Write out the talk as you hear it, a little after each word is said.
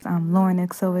I'm Lauren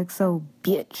XOXO,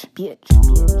 bitch.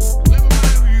 Never mind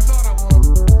who you thought I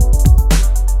was.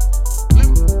 Never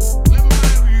mind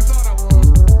who you thought I was.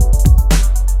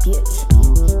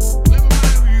 Never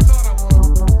mind who you thought I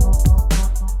was.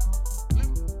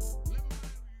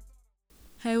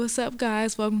 Hey, what's up,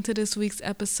 guys? Welcome to this week's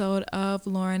episode of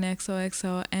Lauren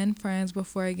XOXO and Friends.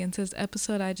 Before I get into this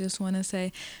episode, I just want to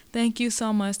say thank you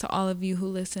so much to all of you who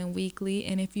listen weekly.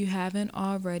 And if you haven't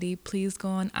already, please go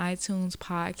on iTunes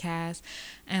podcast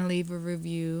and leave a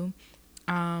review.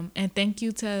 And thank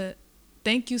you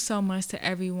so much to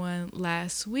everyone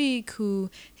last week who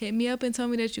hit me up and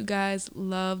told me that you guys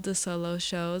love the solo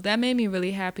shows. That made me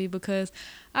really happy because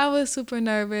I was super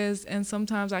nervous, and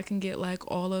sometimes I can get like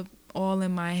all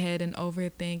in my head and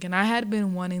overthink. And I had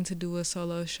been wanting to do a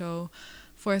solo show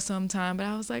for some time, but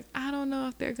I was like, I don't know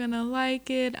if they're gonna like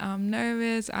it. I'm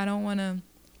nervous. I don't want to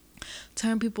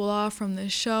turn people off from the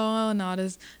show and all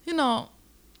this,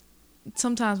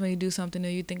 sometimes when you do something new,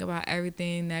 you think about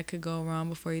everything that could go wrong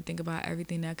before you think about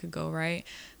everything that could go right.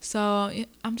 So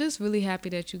I'm just really happy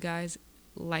that you guys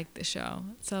like the show.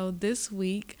 So this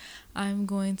week I'm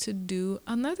going to do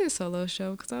another solo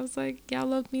show because I was like, y'all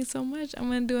love me so much. I'm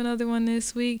going to do another one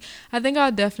this week. I think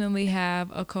I'll definitely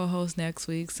have a co-host next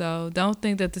week. So don't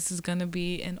think that this is going to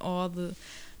be an all the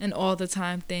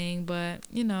time thing. But,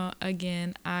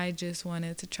 again, I just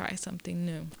wanted to try something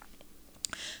new.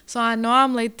 So I know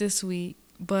I'm late this week,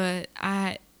 but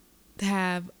I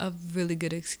have a really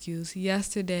good excuse.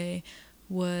 Yesterday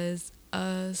was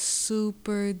a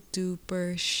super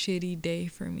duper shitty day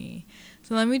for me.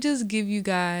 So let me just give you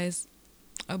guys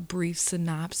a brief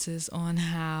synopsis on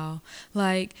how,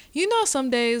 some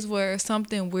days where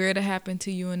something weird happened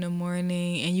to you in the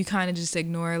morning and you kind of just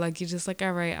ignore it. Like, you're just like,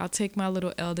 all right, I'll take my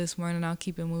little L this morning, I'll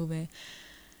keep it moving.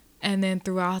 And then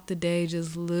throughout the day,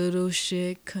 just little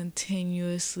shit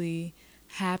continuously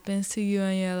happens to you.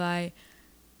 And you're like,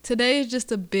 today is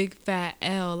just a big fat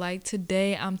L. Like,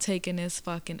 today I'm taking this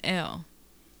fucking L.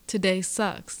 Today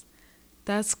sucks.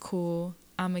 That's cool.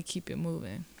 I'm going to keep it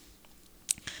moving.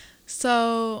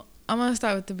 So I'm going to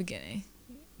start with the beginning.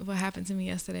 What happened to me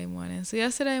yesterday morning. So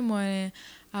yesterday morning,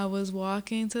 I was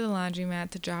walking to the laundromat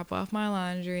to drop off my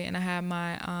laundry. And I had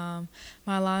my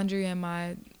laundry in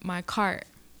my cart.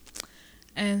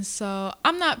 And so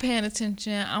I'm not paying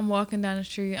attention. I'm walking down the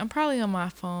street. I'm probably on my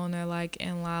phone or like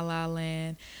in La La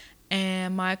Land.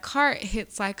 And my cart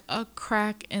hits like a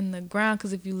crack in the ground.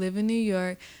 Because if you live in New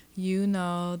York, you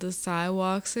know the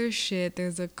sidewalks are shit.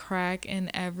 There's a crack in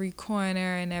every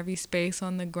corner and every space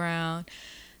on the ground.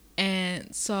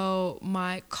 And so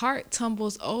my cart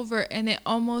tumbles over and it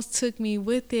almost took me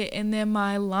with it. And then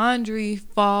my laundry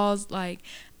falls like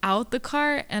out the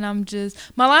cart, and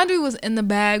my laundry was in the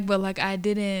bag, but like I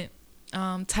didn't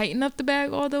tighten up the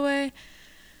bag all the way.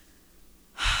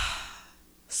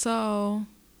 So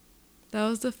that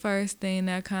was the first thing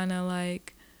that kind of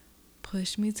like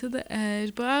pushed me to the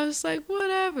edge, but I was like,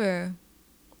 whatever,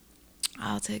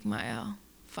 I'll take my L,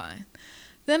 fine.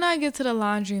 Then I get to the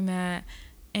laundromat,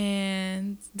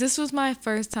 and this was my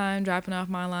first time dropping off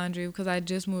my laundry because I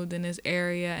just moved in this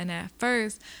area. And at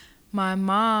first my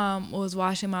mom was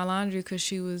washing my laundry because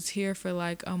she was here for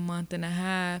like a month and a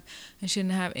half and she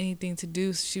didn't have anything to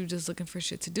do. So she was just looking for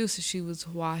shit to do. So she was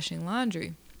washing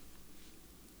laundry.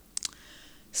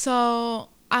 So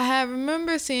I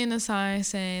remember seeing a sign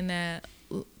saying that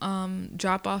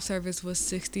drop-off service was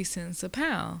 60 cents a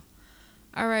pound.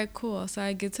 All right, cool. So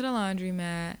I get to the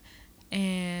laundromat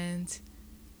and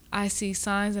I see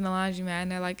signs in the laundromat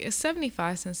and they're like, it's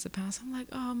 75 cents a pound. So I'm like,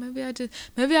 oh,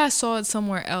 maybe I saw it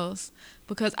somewhere else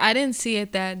because I didn't see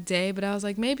it that day. But I was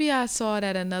like, maybe I saw it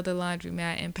at another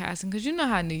laundromat in passing because you know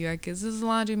how New York is. There's a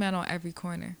laundromat on every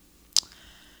corner.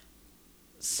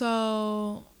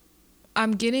 So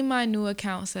I'm getting my new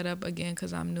account set up again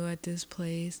because I'm new at this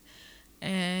place.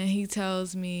 And he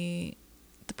tells me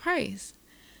the price.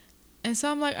 And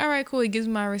so I'm like, all right, cool. He gives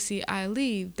me my receipt. I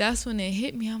leave. That's when it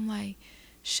hit me. I'm like,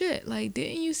 shit, like,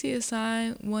 didn't you see a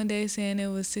sign one day saying it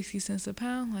was 60 cents a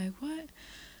pound? Like, what?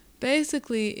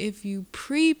 Basically, if you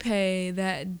prepay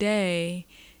that day,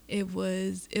 it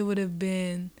would have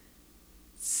been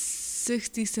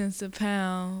 60 cents a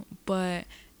pound, but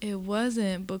it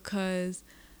wasn't because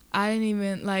I didn't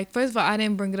even, first of all, I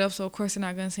didn't bring it up, so of course they're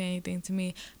not going to say anything to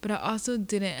me, but I also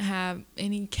didn't have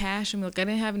any cash on me. Like, I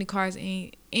didn't have any cards,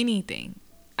 anything.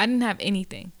 I didn't have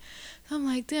anything. I'm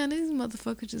like, damn, these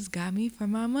motherfuckers just got me for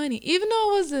my money. Even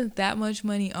though it wasn't that much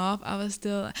money off, I was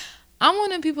still, I'm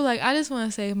one of the people, I just want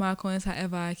to save my coins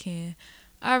however I can.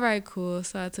 All right, cool.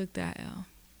 So I took that L.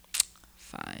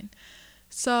 Fine.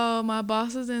 So my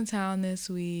boss is in town this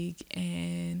week,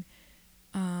 and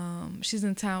she's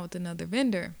in town with another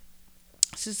vendor.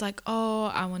 She's like, oh,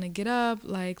 I want to get up,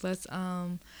 like let's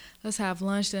have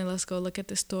lunch, then let's go look at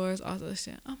the stores, all this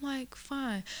shit. I'm like,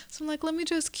 fine. So I'm like, let me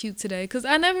dress cute today, because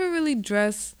I never really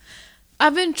dress.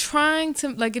 I've been trying to,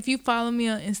 like, if you follow me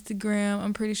on Instagram,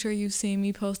 I'm pretty sure you've seen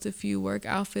me post a few work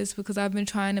outfits, because I've been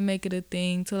trying to make it a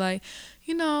thing to, like,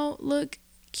 look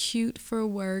cute for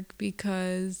work,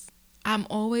 because I'm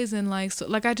always in, like, so,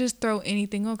 like, I just throw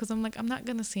anything on, because I'm like, I'm not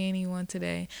going to see anyone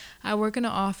today. I work in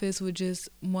an office with just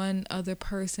one other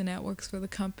person that works for the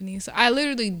company, so I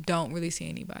literally don't really see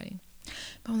anybody.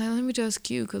 But I'm like, let me dress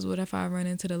cute, because what if I run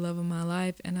into the love of my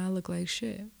life and I look like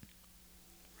shit,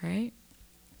 right?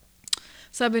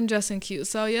 So I've been dressing cute.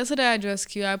 So yesterday I dressed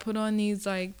cute. I put on these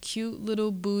like cute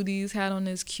little booties, had on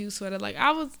this cute sweater. Like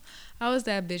I was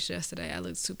that bitch yesterday. I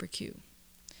looked super cute.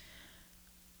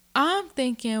 I'm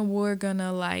thinking we're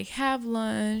gonna like have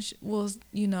lunch. We'll,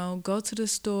 go to the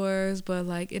stores, but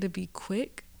like it'll be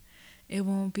quick. It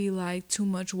won't be like too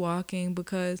much walking,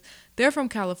 because they're from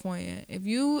California. If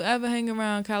you ever hang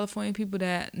around California people,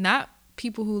 that not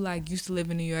people who like used to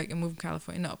live in New York and moved to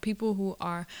California. No, people who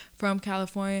are from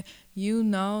California,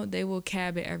 they will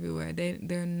cab it everywhere.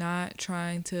 They're not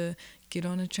trying to get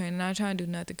on a train, not trying to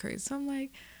do nothing crazy. So I'm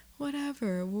like,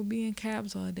 whatever, we'll be in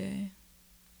cabs all day.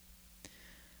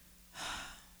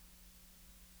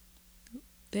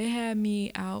 They had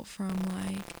me out from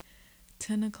like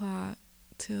 10 o'clock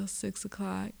till 6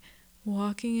 o'clock,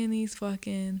 walking in these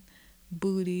fucking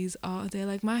booties all day.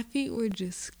 Like my feet were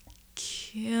just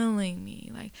killing me.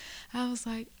 Like I was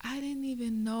like, I didn't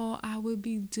even know I would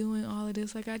be doing all of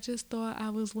this. Like I just thought I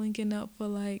was linking up for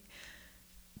like,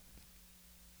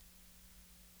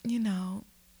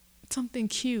 something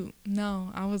cute.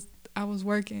 No, I was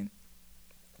working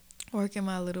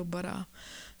my little butt off.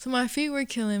 So my feet were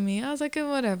killing me. I was like,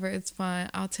 whatever, it's fine.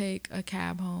 I'll take a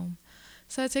cab home.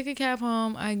 So I take a cab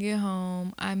home. I get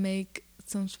home. I make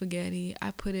some spaghetti.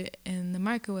 I put it in the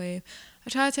microwave. I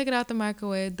try to take it out the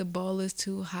microwave. The bowl is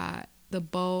too hot.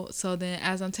 So then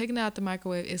as I'm taking it out the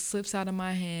microwave, it slips out of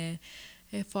my hand.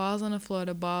 It falls on the floor.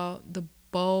 The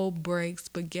bowl breaks.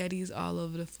 Spaghetti's all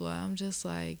over the floor. I'm just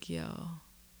like, yo,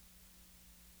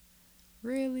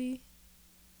 really?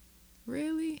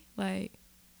 Really? Like,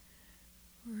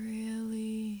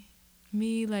 really?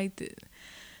 Me like this?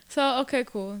 So, okay,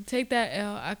 cool. Take that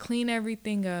L. I clean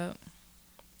everything up.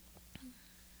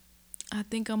 I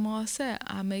think I'm all set.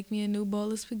 I make me a new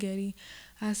bowl of spaghetti.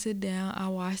 I sit down. I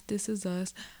watch This Is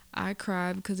Us. I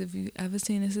cry, because if you ever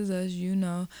seen This Is Us, you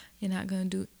know you're not going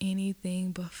to do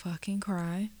anything but fucking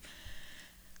cry.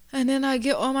 And then I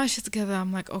get all my shit together.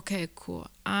 I'm like, okay, cool.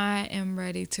 I am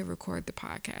ready to record the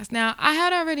podcast. Now, I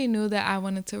had already knew that I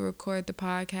wanted to record the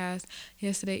podcast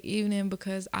yesterday evening,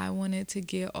 because I wanted to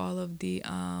get all of the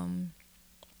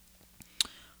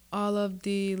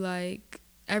like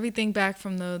everything back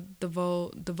from the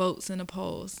votes and the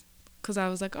polls. Because I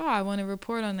was like, oh, I want to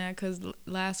report on that, because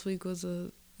last week was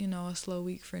a slow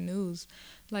week for news.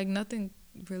 Like nothing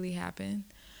really happened.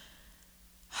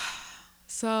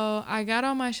 So I got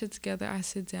all my shit together. I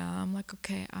sit down. I'm like,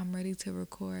 okay, I'm ready to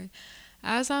record.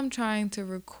 As I'm trying to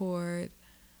record,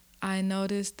 I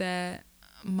noticed that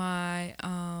my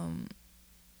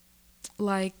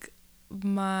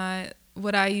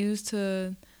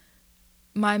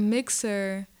my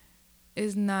mixer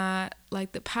is not,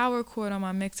 like the power cord on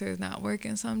my mixer is not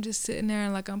working. So I'm just sitting there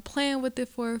and like I'm playing with it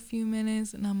for a few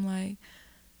minutes, and I'm like,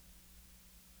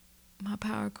 my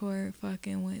power cord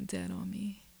fucking went dead on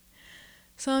me.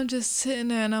 So I'm just sitting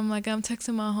there and I'm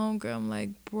texting my homegirl. I'm like,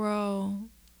 bro,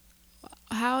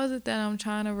 how is it that I'm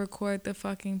trying to record the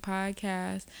fucking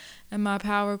podcast and my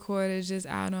power cord is just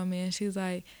out on me? And she's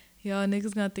like, yo,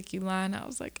 niggas gonna think you lying. I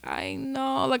was like, I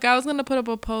know. Like, I was gonna put up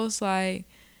a post like,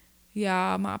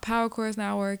 yeah, my power cord's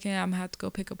not working. I'm gonna have to go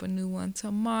pick up a new one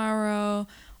tomorrow.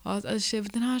 All this other shit.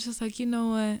 But then I was just like, you know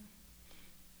what?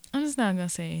 I'm just not gonna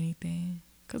say anything,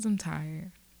 because I'm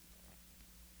tired.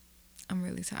 I'm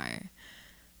really tired.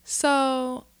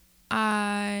 So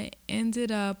I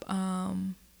ended up,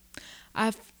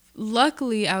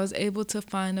 luckily I was able to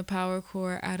find a power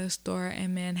cord at a store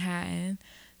in Manhattan.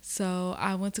 So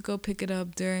I went to go pick it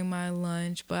up during my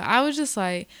lunch. But I was just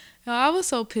like, I was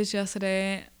so pissed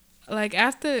yesterday. Like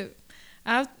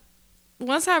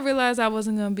once I realized I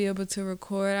wasn't going to be able to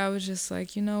record, I was just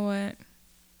like, you know what?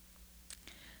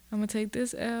 I'm going to take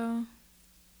this L.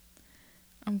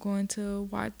 I'm going to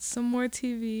watch some more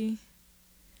TV.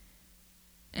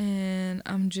 And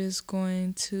I'm just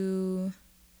going to,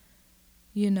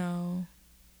 mind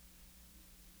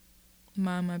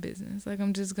my business. Like,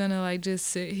 I'm just gonna just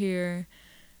sit here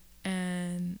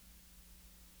and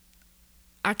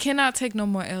I cannot take no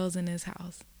more L's in this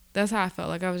house. That's how I felt.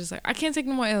 Like, I was just like, I can't take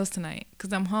no more L's tonight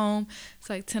because I'm home. It's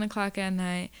like 10 o'clock at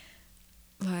night.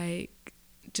 Like,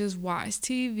 just watch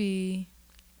TV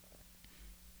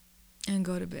and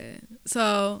go to bed.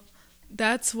 So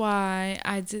that's why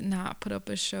I did not put up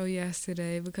a show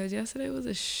yesterday, because yesterday was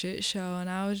a shit show and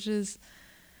I was just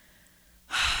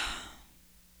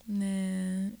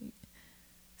man.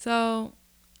 So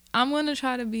I'm gonna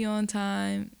try to be on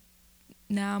time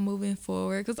now moving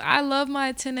forward, because I love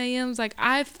my 10 a.m.s. Like,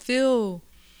 I feel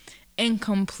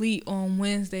incomplete on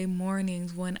Wednesday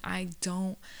mornings when I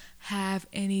don't have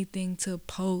anything to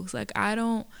post. Like, I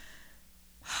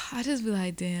just be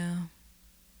like, damn,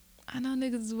 I know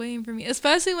niggas is waiting for me.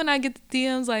 Especially when I get the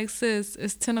DMs like, sis,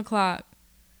 it's 10 o'clock.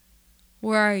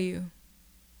 Where are you?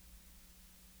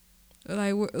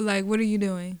 Like, what are you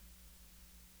doing?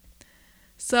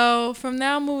 So from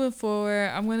now moving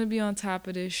forward, I'm going to be on top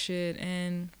of this shit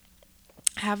and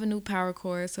have a new power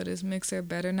cord, so this mixer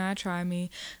better not try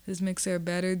me. This mixer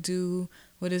better do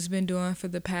what it's been doing for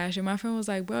the past year. My friend was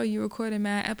like, bro, you recorded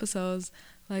mad episodes.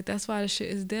 Like, that's why the shit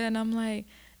is dead. And I'm like,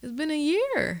 it's been a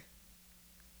year.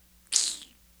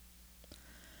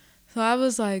 So I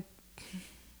was like,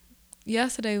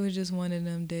 yesterday was just one of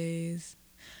them days.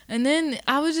 And then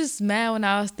I was just mad when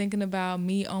I was thinking about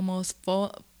me almost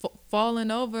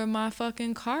falling over my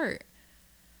fucking cart.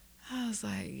 I was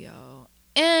like, yo.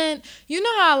 And you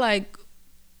know how, like,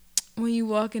 when you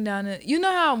walking down it, you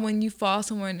know how when you fall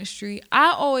somewhere in the street,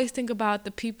 I always think about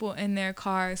the people in their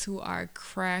cars who are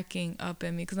cracking up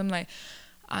at me, because I'm like,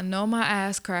 I know my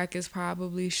ass crack is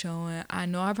probably showing. I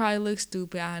know I probably look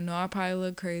stupid. I know I probably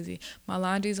look crazy. My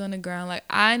laundry's on the ground. Like,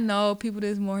 I know people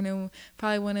this morning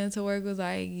probably went into work was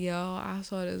like, yo, I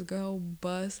saw this girl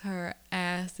bust her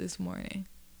ass this morning.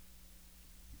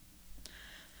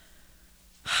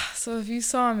 So if you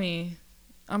saw me,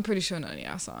 I'm pretty sure none of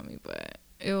y'all saw me, but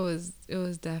it was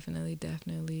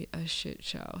definitely a shit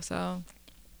show. So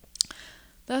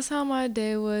that's how my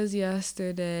day was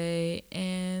yesterday.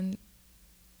 And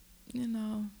you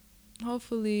know,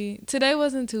 hopefully today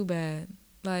wasn't too bad.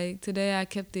 Like, today I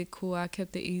kept it cool. I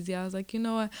kept it easy. I was like, you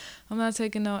know what? I'm not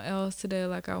taking no L's today.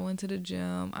 Like, I went to the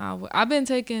gym. I've been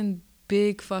taking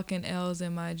big fucking L's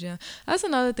in my gym. That's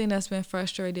another thing that's been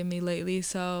frustrating me lately.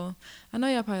 So I know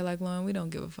y'all probably like, Lauren, we don't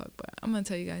give a fuck, but I'm going to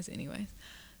tell you guys anyways.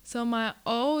 So my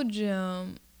old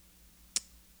gym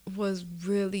was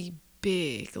really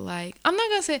big. Like, I'm not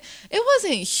going to say, it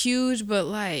wasn't huge, but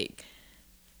like,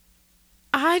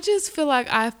 I just feel like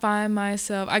I find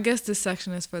myself, I guess this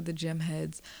section is for the gym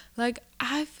heads. Like,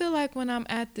 I feel like when I'm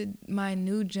at my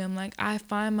new gym, like, I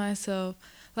find myself,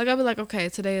 like, I'll be like, okay,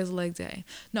 today is leg day.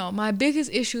 No, my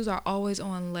biggest issues are always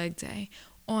on leg day.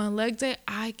 On leg day,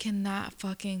 I cannot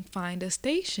fucking find a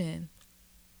station.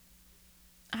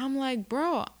 I'm like,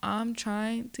 bro, I'm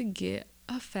trying to get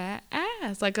a fat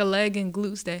ass, like a leg and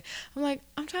glutes day. I'm like,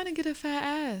 I'm trying to get a fat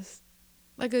ass,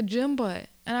 like a gym butt.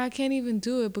 And I can't even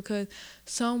do it because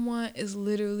someone is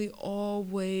literally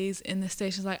always in the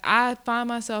stations. Like, I find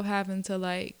myself having to,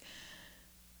 like,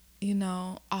 you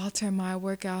know, alter my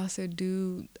workouts or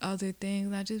do other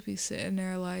things. I just be sitting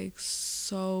there, like,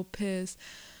 so pissed.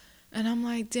 And I'm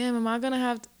like, damn, am I going to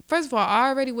have to... First of all,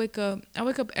 I wake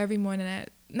up every morning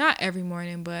not every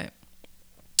morning, but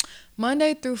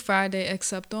Monday through Friday,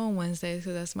 except on Wednesdays,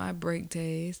 because that's my break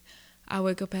days. I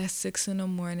wake up at 6 in the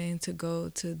morning to go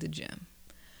to the gym.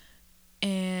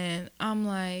 And I'm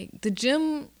like, the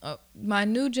gym, my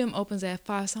new gym opens at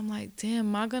 5. So I'm like, damn,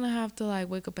 am I going to have to, like,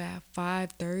 wake up at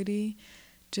 5:30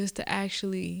 just to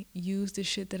actually use the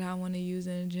shit that I want to use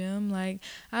in the gym? Like,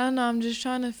 I don't know. I'm just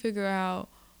trying to figure out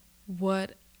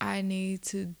what I need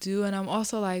to do. And I'm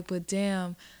also like, but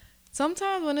damn,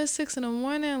 sometimes when it's 6 in the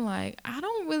morning, like, I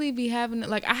don't really be having,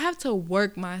 like, I have to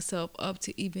work myself up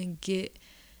to even get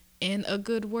in a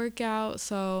good workout.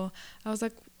 So I was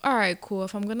like, all right, cool.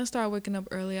 If I'm going to start waking up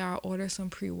early, I'll order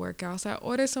some pre-workouts. I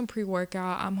ordered some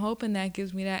pre-workout. I'm hoping that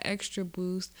gives me that extra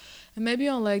boost. And maybe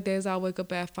on leg days, I'll wake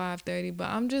up at 5:30. But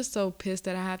I'm just so pissed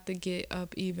that I have to get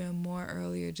up even more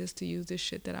earlier just to use the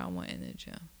shit that I want in the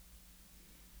gym.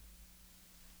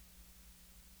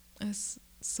 It's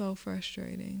so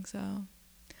frustrating. So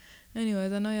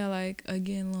anyways, I know y'all like,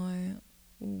 again, Lauren,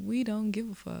 we don't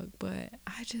give a fuck. But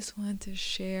I just want to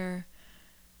share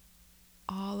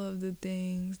all of the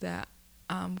things that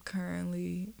I'm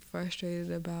currently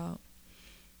frustrated about.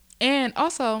 And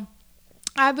also,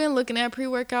 I've been looking at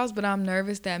pre-workouts, but I'm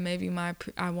nervous that maybe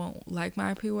I won't like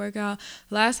my pre-workout.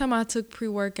 Last time I took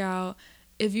pre-workout,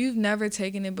 if you've never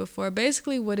taken it before,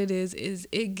 basically what it is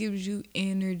it gives you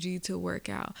energy to work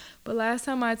out. But last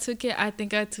time I took it, I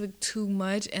think I took too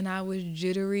much and I was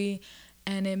jittery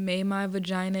and it made my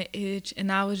vagina itch.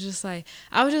 And I was just like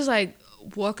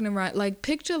walking around, like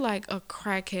picture like a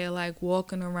crackhead, like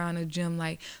walking around a gym,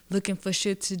 like looking for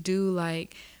shit to do,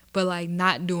 like, but like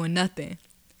not doing nothing.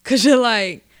 Cause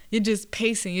you're just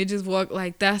pacing, you just walk,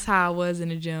 like that's how I was in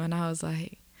the gym. And I was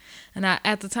like, and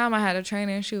at the time I had a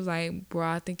trainer and she was like, bro,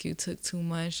 I think you took too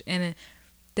much. And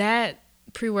that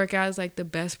pre-workout is like the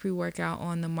best pre-workout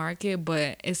on the market,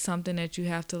 but it's something that you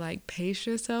have to like pace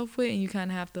yourself with, and you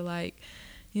kind of have to like,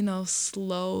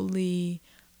 slowly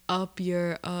up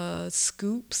your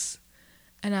scoops.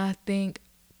 And I think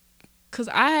because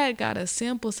I had got a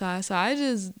sample size, so I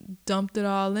just dumped it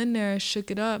all in there,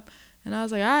 shook it up, and I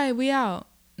was like, all right, we out.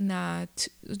 Nah,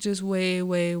 just way,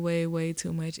 way, way, way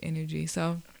too much energy.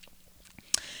 So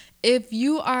if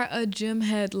you are a gym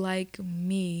head like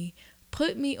me,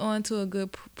 put me on to a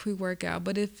good pre-workout.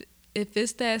 But if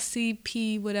it's that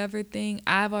CP whatever thing,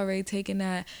 I've already taken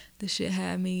that. The shit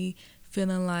had me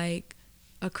feeling like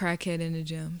a crackhead in the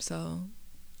gym. So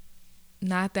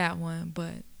not that one,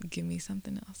 but give me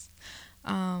something else.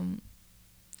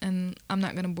 And I'm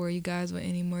not going to bore you guys with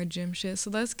any more gym shit.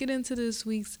 So let's get into this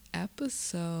week's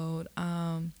episode.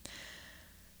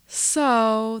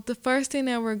 So the first thing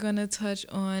that we're going to touch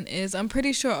on is, I'm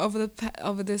pretty sure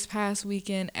over this past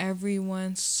weekend,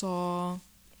 everyone saw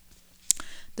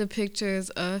the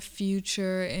pictures of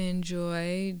Future and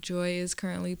Joy. Joy is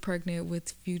currently pregnant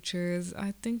with Future's,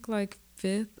 I think, like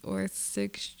 5th or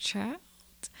 6th child.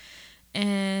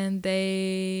 And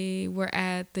they were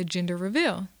at the gender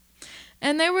reveal.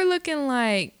 And they were looking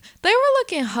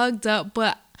hugged up,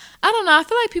 but I don't know. I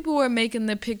feel like people were making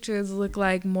the pictures look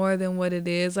like more than what it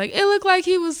is. Like, it looked like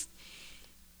he was,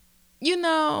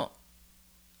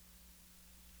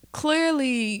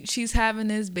 clearly she's having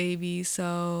this baby.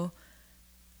 So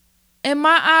in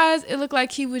my eyes, it looked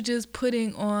like he was just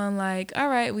putting on like, all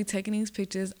right, we taking these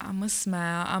pictures. I'm going to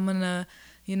smile. I'm going to,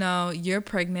 you're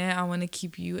pregnant. I want to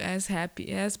keep you as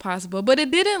happy as possible. But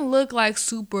it didn't look like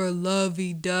super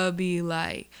lovey-dovey,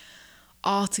 like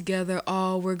all together.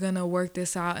 Oh, we're going to work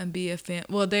this out and be a family.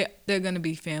 Well, they're going to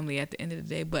be family at the end of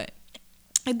the day. But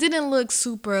it didn't look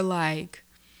super like,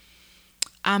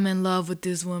 I'm in love with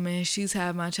this woman, she's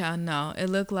having my child. No, it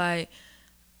looked like,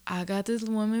 I got this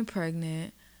woman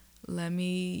pregnant. Let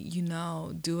me,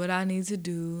 do what I need to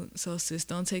do so sis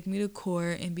don't take me to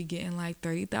court and be getting like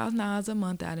 $30,000 a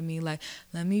month out of me. Like,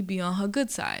 let me be on her good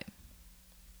side.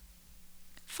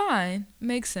 Fine.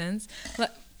 Makes sense.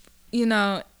 But,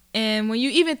 and when you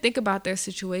even think about their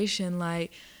situation,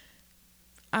 like,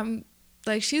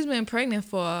 she's been pregnant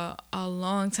for a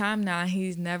long time now.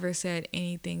 He's never said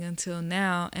anything until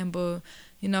now. And, but,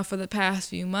 for the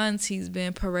past few months, he's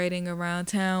been parading around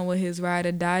town with his ride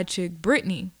or die chick,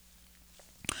 Brittany.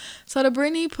 So the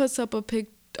Brittany puts up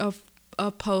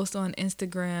a post on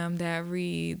Instagram that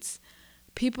reads,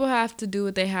 people have to do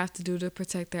what they have to do to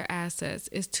protect their assets.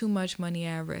 It's too much money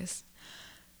at risk.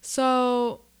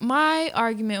 So my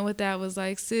argument with that was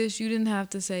like, sis, you didn't have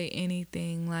to say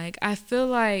anything. Like, I feel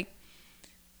like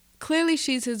clearly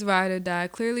she's his ride or die.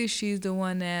 Clearly she's the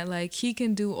one that, like, he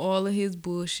can do all of his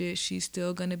bullshit. She's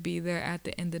still going to be there at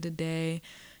the end of the day,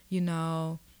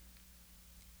 and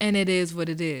it is what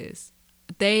it is.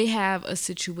 They have a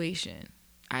situation.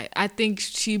 I think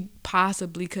she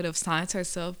possibly could have signed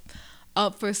herself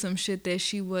up for some shit that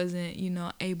she wasn't,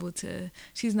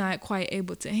 she's not quite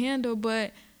able to handle.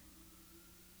 But,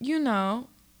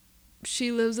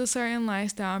 she lives a certain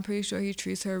lifestyle. I'm pretty sure he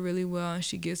treats her really well, and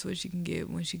she gets what she can get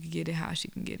when she can get it, how she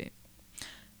can get it.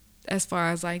 As far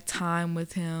as like time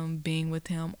with him, being with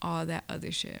him, all that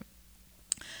other shit.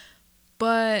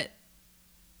 But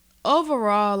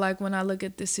overall, like, when I look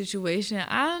at this situation,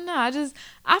 I don't know. I feel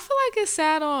like it's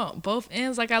sad on both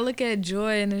ends. Like, I look at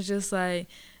Joy and it's just like,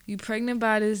 you pregnant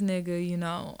by this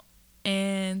nigga,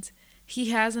 and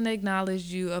he hasn't acknowledged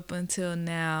you up until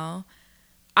now.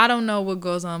 I don't know what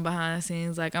goes on behind the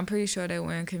scenes. Like, I'm pretty sure they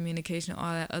were in communication,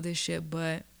 all that other shit.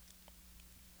 But,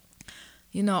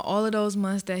 all of those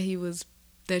months that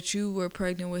you were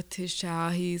pregnant with his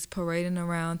child, he's parading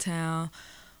around town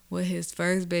with his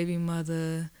first baby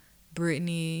mother,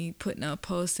 Brittany, putting up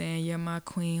posts saying, you're my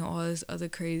queen, all this other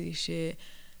crazy shit.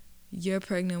 You're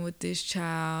pregnant with this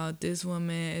child. This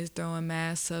woman is throwing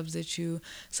mad subs at you.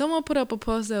 Someone put up a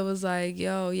post that was like,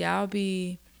 yo,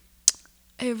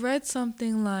 it read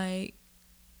something like,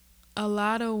 a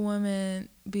lot of women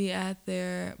be at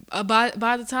their, by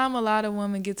the time a lot of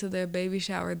women get to their baby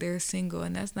shower, they're single,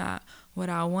 and that's not what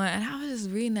I want. And I was just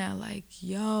reading that like,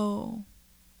 yo,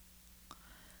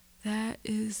 that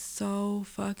is so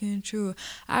fucking true.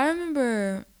 I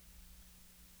remember,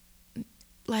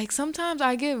 like sometimes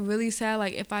I get really sad,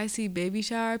 like if I see baby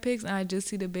shower pics and I just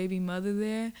see the baby mother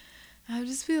there, I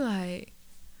just feel like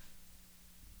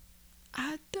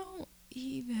I don't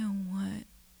even want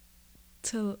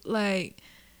to, like,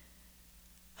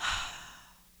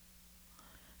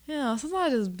 you know,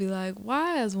 sometimes I just be like,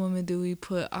 why as women do we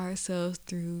put ourselves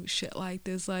through shit like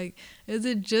this? Like, is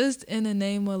it just in the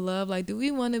name of love? Like, do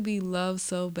we want to be loved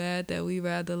so bad that we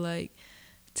rather, like,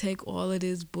 take all of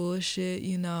this bullshit,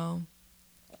 you know,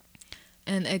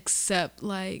 and accept,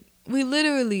 like, we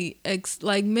literally,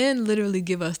 like, men literally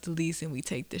give us the least and we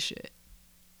take the shit.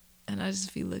 And I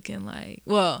just be looking like,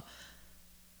 well,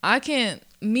 I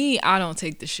don't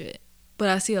take the shit. But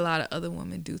I see a lot of other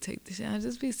women do take the shit. I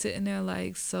just be sitting there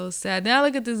like so sad. Then I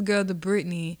look at this girl, the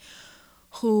Britney,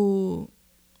 who,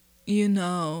 you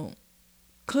know,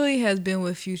 clearly has been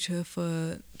with Future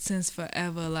since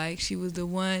forever. Like, she was the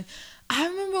one. I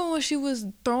remember when she was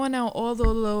throwing out all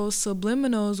those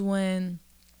subliminals when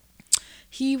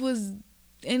he was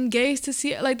engaged to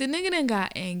see, like, the nigga done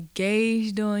got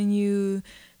engaged on you.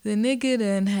 The nigga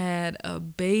done had a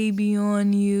baby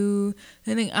on you.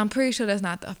 I'm pretty sure that's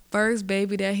not the first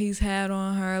baby that he's had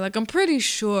on her. Like, I'm pretty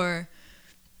sure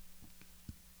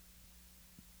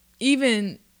she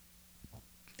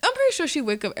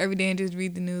wake up every day and just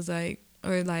read the news, like,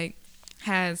 or like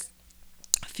has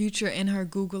Future in her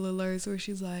Google alerts where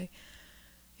she's like,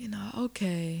 you know,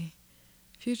 okay,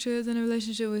 Future is in a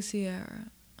relationship with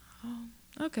Ciara. Oh,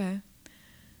 okay.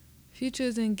 Future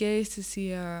is engaged to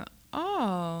Ciara.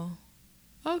 Oh,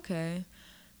 okay.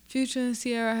 Future and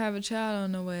Ciara have a child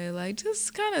on the way. Like,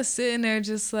 just kind of sitting there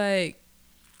just like,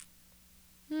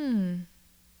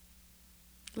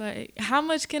 like, how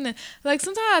much can like,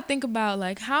 sometimes I think about,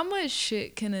 like, how much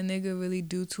shit can a nigga really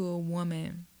do to a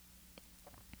woman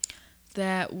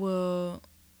that will,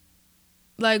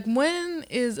 like, when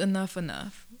is enough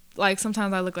enough? Like,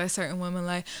 sometimes I look like certain women,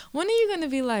 like, when are you gonna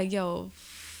be like, yo,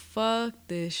 fuck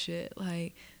this shit?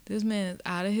 Like, this man is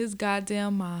out of his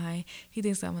goddamn mind. He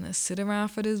thinks I'm gonna sit around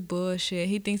for this bullshit.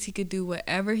 He thinks he could do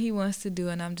whatever he wants to do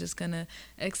and I'm just gonna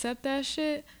accept that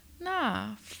shit.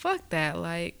 Nah, fuck that.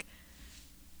 Like,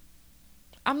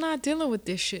 I'm not dealing with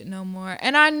this shit no more.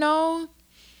 And I know,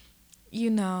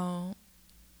 you know,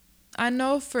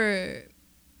 for,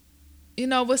 you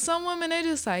know, with some women, they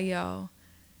just like, yo,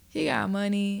 he got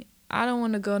money. I don't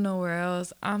want to go nowhere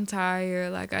else. I'm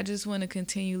tired. Like, I just want to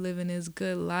continue living this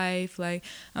good life. Like,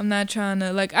 I'm not trying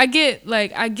to, like, I get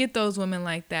those women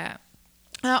like that.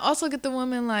 And I also get the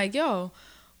women like, yo,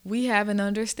 we have an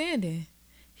understanding.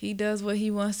 He does what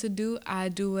he wants to do. I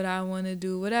do what I want to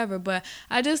do, whatever. But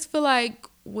I just feel like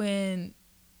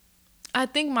I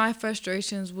think my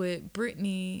frustrations with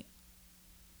Britney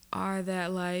are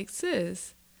that, like,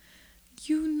 sis,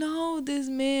 you know this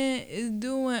man is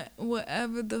doing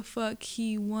whatever the fuck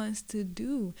he wants to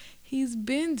do. He's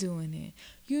been doing it.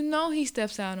 You know he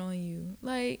steps out on you.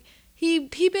 Like, he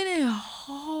been in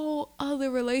whole other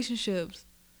relationships.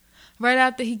 Right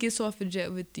after he gets off a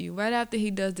jet with you. Right after he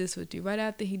does this with you. Right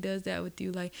after he does that with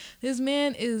you. Like, this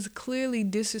man is clearly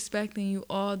disrespecting you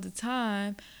all the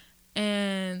time.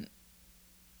 And,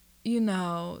 you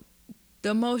know,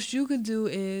 the most you could do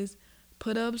is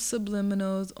put up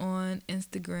subliminals on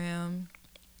Instagram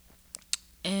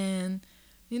and,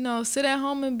 you know, sit at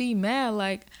home and be mad.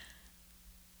 Like,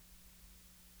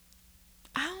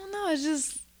 I don't know.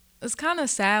 It's kind of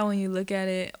sad when you look at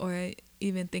it or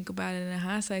even think about it in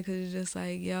hindsight, because it's just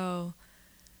like, yo,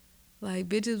 like,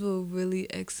 bitches will really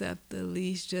accept the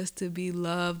least just to be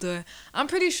loved. Or I'm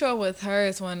pretty sure with her,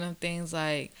 it's one of them things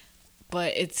like,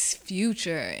 but it's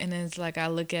Future. And it's like, I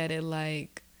look at it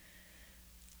like,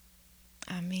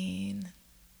 I mean,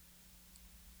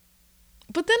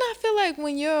 but then I feel like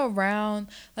when you're around,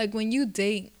 like, when you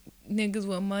date niggas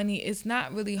with money, it's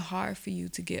not really hard for you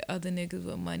to get other niggas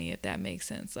with money, if that makes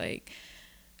sense. Like,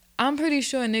 I'm pretty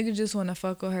sure a nigga just want to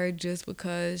fuck with her just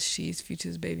because she's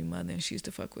Future's baby mother and she used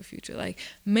to fuck with Future. Like,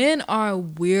 men are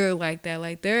weird like that.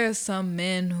 Like, there are some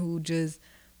men who just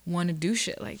want to do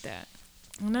shit like that.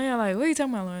 I know y'all like, what are you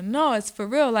talking about, Lauren? No, it's for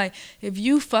real. Like, if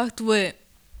you fucked with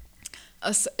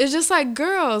it's just like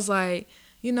girls, like,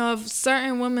 you know, if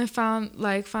certain women find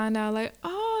out like,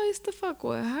 oh, I used to fuck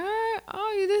with her,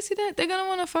 oh, you this, you that, they're gonna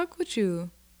want to fuck with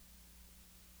you.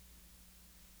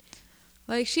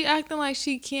 Like, she acting like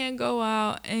she can't go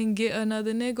out and get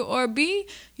another nigga, or be,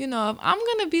 you know, if I'm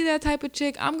gonna be that type of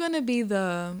chick, I'm gonna be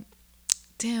damn,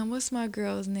 what's my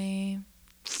girl's name?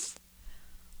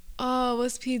 Oh,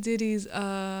 what's P Diddy's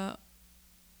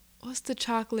what's the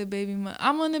chocolate baby mother?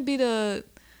 I'm gonna be the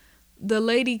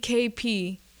lady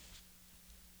KP.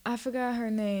 I forgot her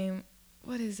name.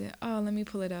 What is it? Oh, let me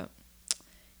pull it up.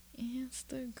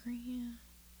 Instagram.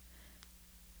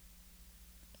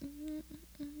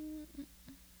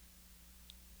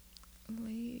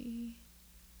 Lady.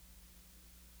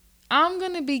 I'm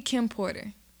going to be Kim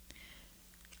Porter.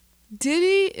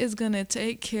 Diddy is going to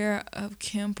take care of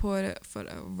Kim Porter for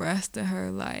the rest of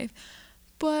her life.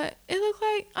 But it looked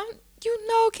like,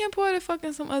 Kim Porter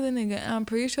fucking some other nigga. And I'm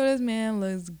pretty sure this man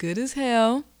looks good as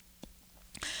hell.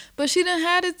 But she done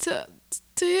had it to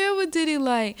hear with Diddy.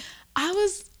 Like, I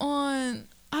was on,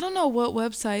 I don't know what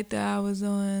website that I was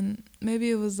on.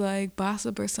 Maybe it was like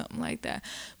Gossip or something like that.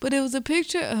 But it was a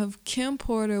picture of Kim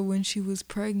Porter when she was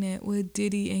pregnant with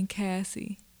Diddy and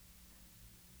Cassie.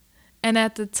 And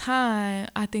at the time,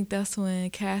 I think that's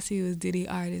when Cassie was Diddy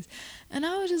artist. And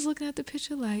I was just looking at the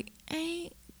picture like,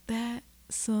 ain't that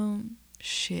some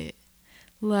shit?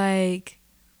 Like,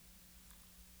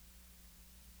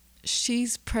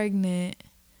 she's pregnant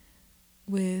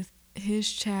with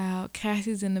his child.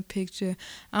 Cassie's in the picture.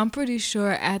 I'm pretty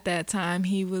sure at that time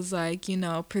he was like,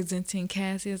 presenting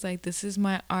Cassie as like, this is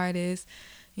my artist.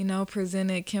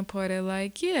 Presented Kim Porter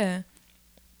like, yeah,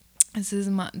 this is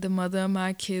the mother of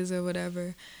my kids or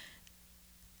whatever.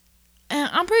 And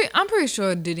I'm pretty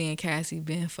sure Diddy and Cassie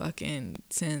been fucking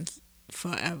since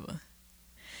forever.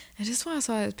 And just when I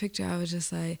saw this picture, I was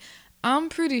just like, I'm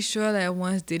pretty sure that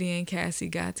once Diddy and Cassie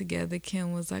got together,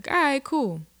 Kim was like, all right,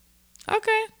 cool.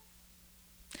 Okay.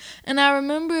 And I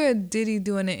remember Diddy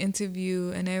doing an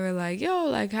interview and they were like, yo,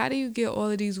 like, how do you get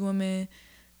all of these women,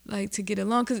 like, to get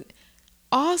along? Because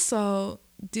also,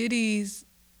 Diddy's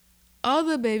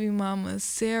other baby mama,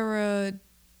 Sarah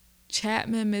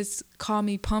Chapman, Miss Call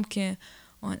Me Pumpkin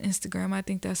on Instagram, I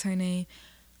think that's her name.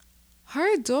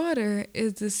 Her daughter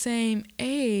is the same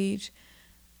age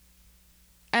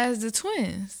as the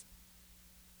twins.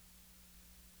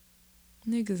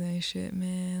 Niggas ain't shit,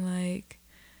 man. Like,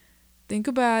 think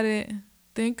about it.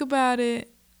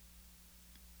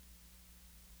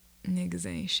 Niggas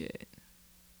ain't shit.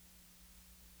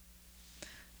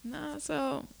 Nah,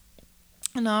 so,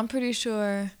 no, I'm pretty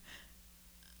sure.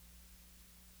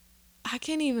 I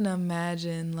can't even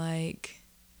imagine, like,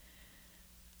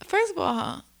 first of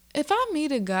all, if I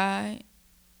meet a guy,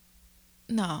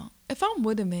 if I'm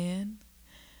with a man,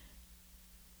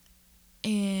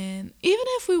 and even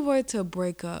if we were to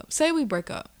break up, say we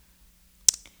break up,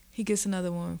 he gets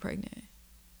another woman pregnant,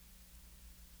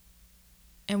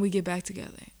 and we get back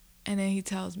together, and then he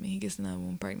tells me he gets another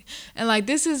woman pregnant, and like,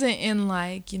 this isn't in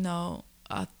like,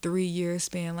 a 3-year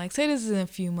span, like, say this is in a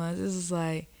few months, this is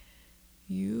like,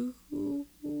 you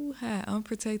had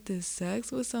unprotected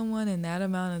sex with someone in that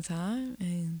amount of time,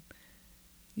 and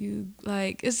you,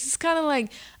 like, it's just kind of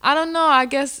like, I don't know, I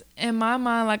guess in my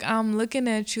mind, like, I'm looking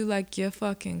at you like you're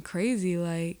fucking crazy,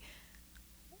 like,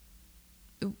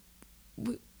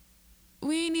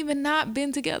 we ain't even not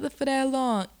been together for that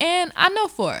long. And I know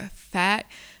for a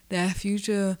fact that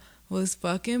Future was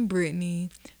fucking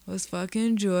Britney, was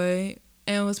fucking Joy,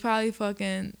 and was probably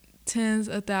fucking tens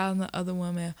of thousands of other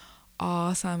women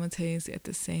all simultaneously at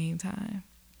the same time.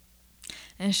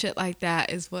 And shit like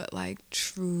that is what, like,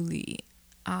 truly,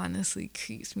 honestly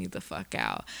creeps me the fuck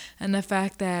out. And the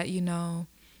fact that,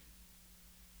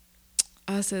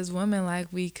 us as women, like,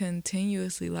 we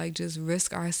continuously, like, just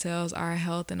risk ourselves, our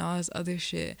health, and all this other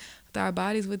shit with our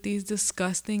bodies with these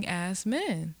disgusting ass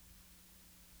men.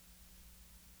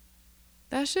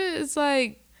 That shit is,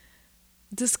 like,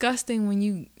 disgusting when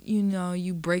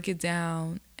you break it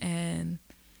down. And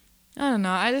I don't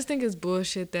know, I just think it's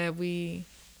bullshit that we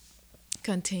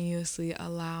continuously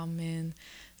allow men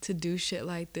to do shit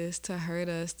like this, to hurt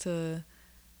us, and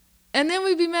then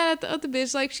we be mad at the other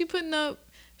bitch. Like, she putting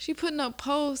up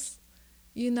posts,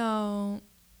 and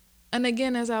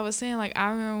again, as I was saying, like, I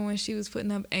remember when she was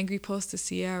putting up angry posts to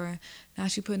Ciara. Now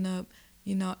she putting up,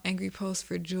 angry posts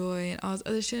for Joy and all this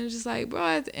other shit. And it's just like, bro,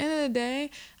 at the end of the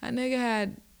day, a nigga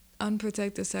had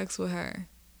unprotected sex with her.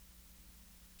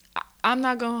 I'm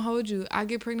not gonna hold you. I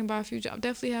get pregnant by Future, I'm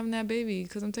definitely having that baby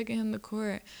because I'm taking him to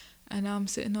court and I'm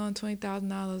sitting on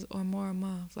 $20,000 or more a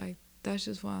month. Like, that's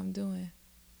just what I'm doing.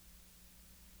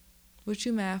 What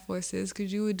you mad for, sis?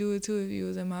 Because you would do it too if you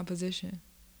was in my position.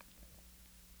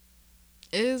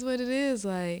 It is what it is.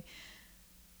 Like,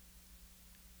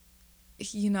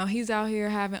 he's out here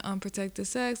having unprotected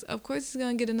sex. Of course he's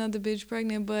gonna get another bitch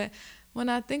pregnant. But when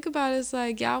I think about it, it's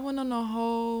like, y'all went on a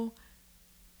whole...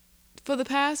 For the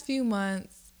past few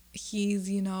months, he's,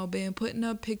 been putting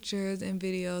up pictures and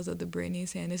videos of the Britney,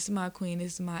 saying, this is my queen,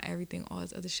 this is my everything, all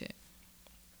this other shit.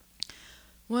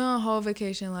 Went on a whole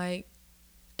vacation, like,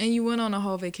 and you went on a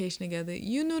whole vacation together.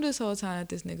 You knew this whole time that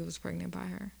this nigga was pregnant by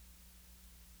her.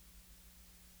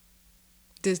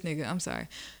 This nigga, I'm sorry.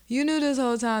 You knew this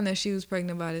whole time that she was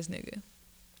pregnant by this nigga.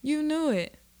 You knew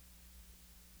it.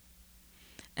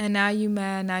 And now you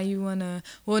mad, now you wanna,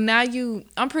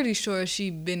 I'm pretty sure she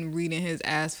been reading his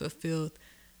ass for filth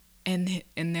in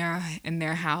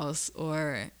their house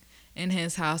or in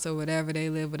his house or whatever they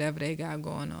live, whatever they got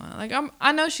going on. Like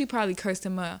I know she probably cursed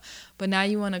him up, but now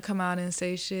you want to come out and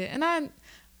say shit. And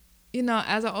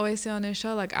as I always say on this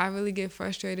show, like I really get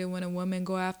frustrated when a woman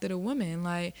go after the woman.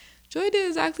 Like Joy did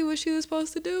exactly what she was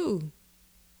supposed to do.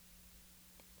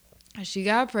 She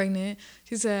got pregnant.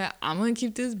 She said, "I'm gonna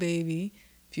keep this baby.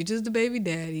 Future's the baby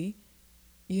daddy,"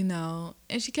 and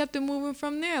she kept it moving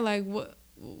from there. Like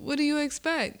what do you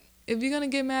expect? If you're gonna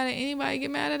get mad at anybody,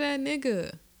 get mad at that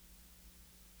nigga.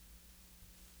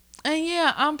 And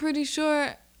yeah, I'm pretty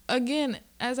sure, again,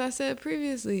 as I said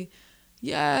previously,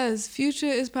 yes, Future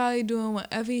is probably doing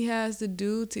whatever he has to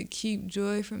do to keep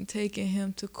Joy from taking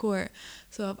him to court.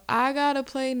 So if I gotta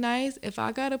play nice, if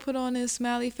I gotta put on this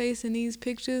smiley face in these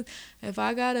pictures, if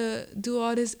I gotta do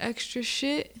all this extra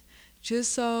shit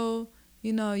just so,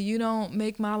 you don't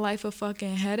make my life a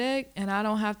fucking headache and I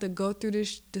don't have to go through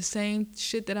the same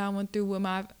shit that I went through with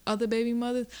my other baby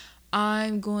mothers,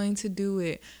 I'm going to do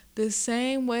it. The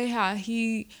same way how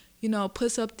he,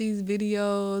 puts up these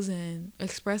videos and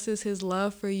expresses his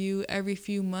love for you every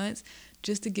few months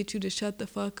just to get you to shut the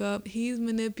fuck up, he's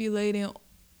manipulating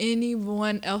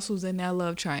anyone else who's in that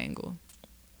love triangle.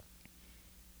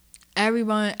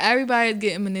 Everybody's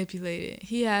getting manipulated.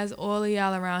 He has all of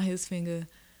y'all around his finger.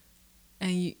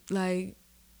 And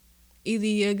either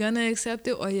you're gonna accept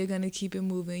it or you're gonna keep it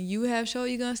moving. You have show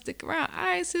you're gonna stick around. All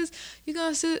right, sis, you're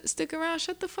gonna stick around.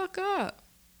 Shut the fuck up.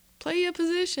 Play your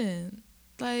position.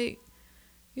 If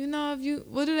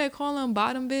what do they call them?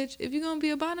 Bottom bitch. If you're gonna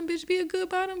be a bottom bitch, be a good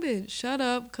bottom bitch. Shut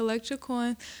up. Collect your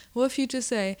coin. What Future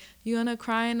say? You gonna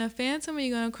cry in a Phantom or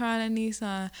you gonna cry in a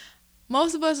Nissan?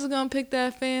 Most of us is gonna pick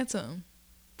that Phantom.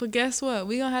 But guess what?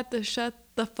 We gonna have to shut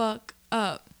the fuck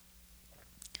up.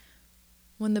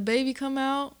 When the baby come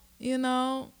out,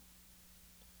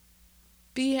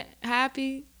 be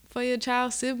happy for your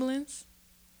child's siblings.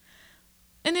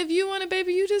 And if you want a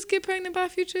baby, you just get pregnant by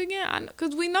Future again.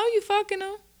 Because we know you fucking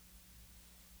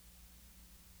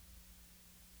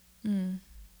him.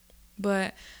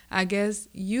 But I guess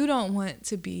you don't want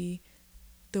to be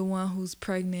the one who's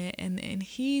pregnant and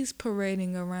he's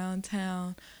parading around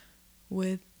town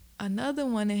with another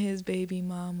one of his baby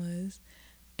mamas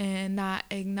and not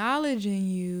acknowledging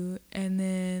you, and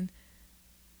then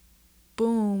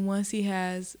boom, once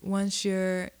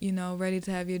you're, ready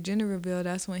to have your gender reveal,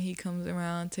 that's when he comes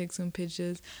around, takes some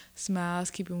pictures, smiles,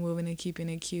 keep it moving and keeping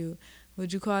it cute.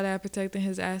 Would you call that protecting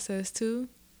his assets too?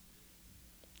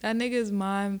 That nigga is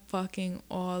mind fucking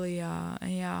all of y'all,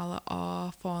 and y'all are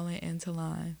all falling into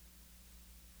line.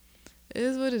 It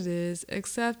is what it is.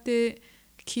 Accept it,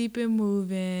 keep it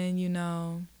moving,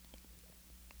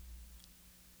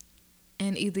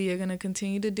 And either you're gonna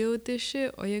continue to deal with this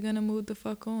shit or you're gonna move the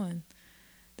fuck on.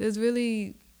 There's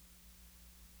really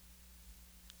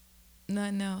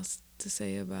nothing else to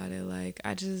say about it.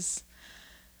 I just,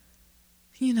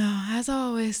 as I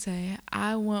always say,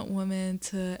 I want women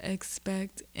to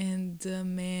expect and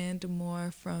demand more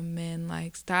from men.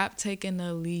 Stop taking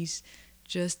the leash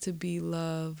just to be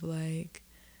loved.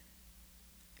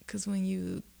 Because when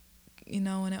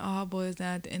when it all boils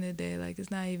down at the end of the day, it's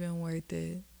not even worth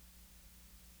it.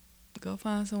 Go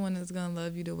find someone that's going to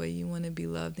love you the way you want to be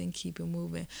loved and keep it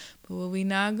moving. But what we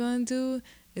not going to do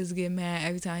is get mad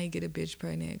every time you get a bitch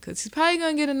pregnant. Because he's probably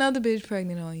going to get another bitch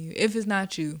pregnant on you if it's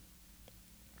not you.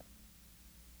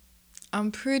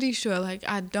 I'm pretty sure,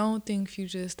 I don't think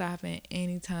Future is stopping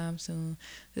anytime soon.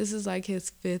 This is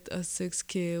his 5th or 6th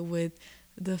kid with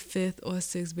the 5th or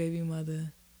 6th baby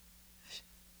mother.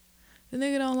 The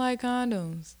nigga don't like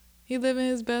condoms. He living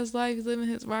his best life. He's living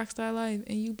his rock star life.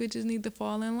 And you bitches need to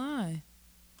fall in line.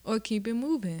 Or keep it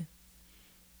moving.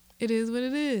 It is what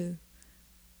it is.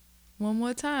 One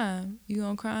more time. You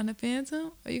gonna cry in the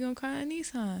Phantom or you gonna cry in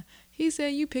Nissan? He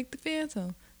said you picked the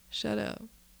Phantom. Shut up.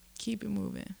 Keep it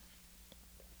moving.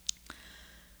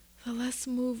 So let's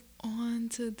move on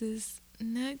to this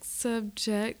next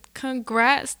subject.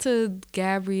 Congrats to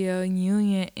Gabrielle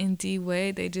Union and D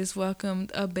Wade. They just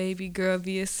welcomed a baby girl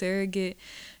via surrogate.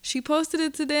 She posted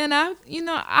it today, and I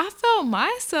felt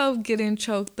myself getting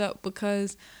choked up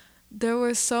because there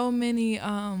were so many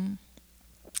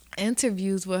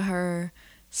interviews with her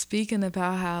speaking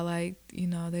about how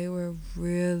they were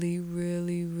really,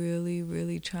 really, really,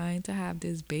 really trying to have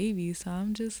this baby. So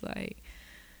I'm just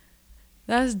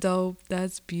that's dope.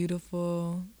 That's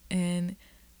beautiful. And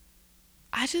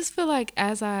I just feel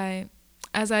as I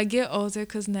as I get older,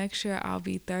 because next year I'll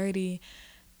be 30,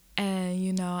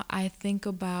 and, I think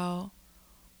about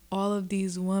all of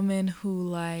these women who,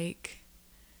 like,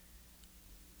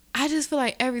 I just feel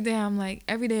like every day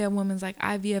a woman's like,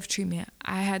 IVF treatment.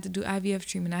 I had to do IVF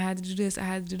treatment. I had to do this. I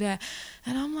had to do that.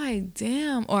 And I'm like,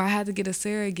 damn. Or I had to get a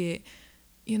surrogate.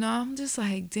 I'm just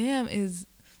like, damn, is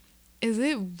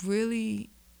it really,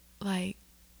 like,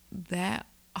 that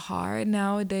hard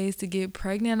nowadays to get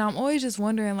pregnant? I'm always just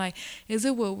wondering, like, is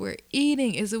it what we're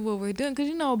eating? Is it what we're doing?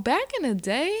 Because, back in the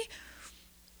day,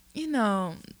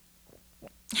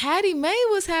 Hattie Mae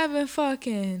was having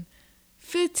fucking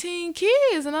 15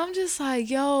 kids, and I'm just like,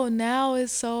 yo, now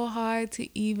it's so hard to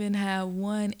even have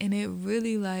one, and it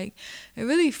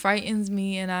really frightens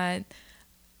me. And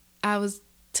I was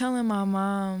telling my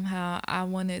mom how I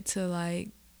wanted to,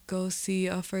 like, go see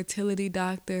a fertility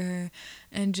doctor,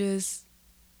 and just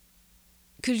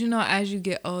because, as you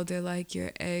get older, like,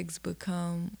 your eggs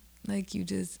become, like, you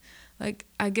just, like,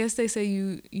 I guess they say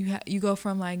you go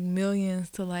from, like, millions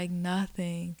to, like,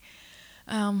 nothing.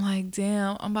 I'm like,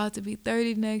 damn, I'm about to be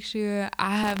 30 next year.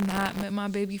 I have not met my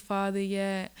baby father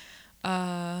yet.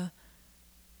 And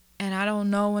I don't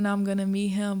know when I'm going to meet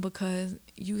him, because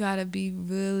you got to be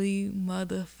really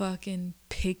motherfucking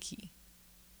picky.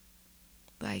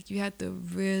 Like, you have to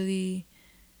really,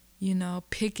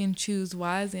 pick and choose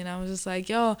wisely. And I was just like,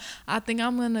 yo, I think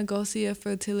I'm going to go see a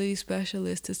fertility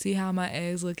specialist to see how my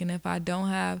eggs look. And if I don't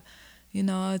have,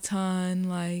 a ton,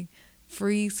 like,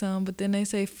 freeze some. But then they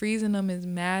say freezing them is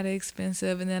mad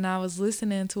expensive. And then I was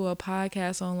listening to a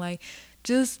podcast on, like,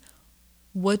 just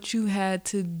what you had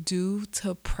to do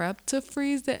to prep to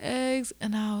freeze the eggs.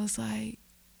 And I was like,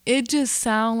 it just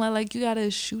sounds like you gotta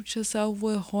shoot yourself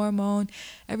with hormone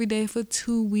every day for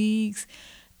 2 weeks,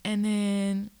 and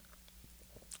then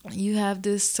you have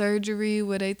this surgery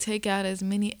where they take out as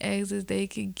many eggs as they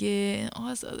could get, and all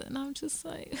this other. And I'm just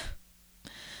like,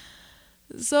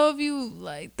 so if you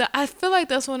like that, I feel like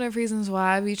that's one of the reasons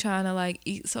why I be trying to, like,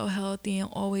 eat so healthy and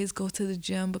always go to the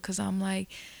gym, because I'm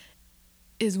like,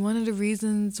 is one of the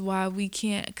reasons why we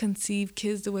can't conceive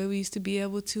kids the way we used to be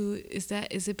able to, is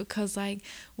it because, like,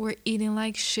 we're eating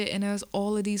like shit and there's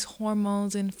all of these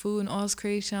hormones in food and all this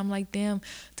crazy shit? I'm like, damn,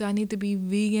 do I need to be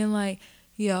vegan? Like,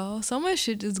 yo, so much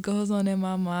shit just goes on in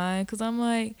my mind, because I'm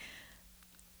like,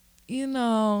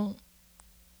 yeah,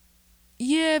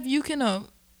 if you can,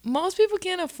 most people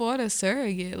can't afford a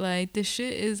surrogate. Like, the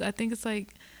shit is, I think it's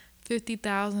like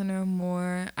 $50,000 or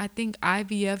more. I think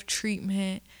IVF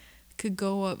treatment could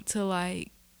go up to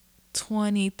like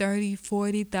 $20,000, $30,000,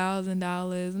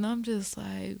 $40,000, and I'm just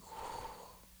like,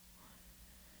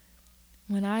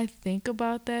 when I think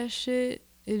about that shit,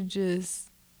 it just,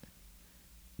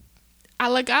 I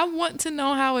want to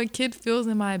know how a kid feels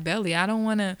in my belly. I don't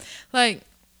want to, like,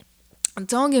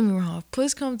 don't get me wrong, if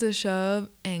push comes to shove,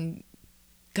 and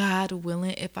God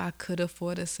willing, if I could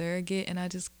afford a surrogate and I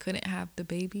just couldn't have the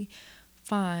baby,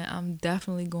 fine, I'm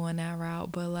definitely going that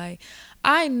route. But, like,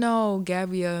 I know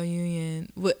Gabrielle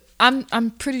Union,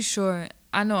 I'm pretty sure,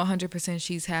 I know 100%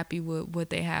 she's happy with what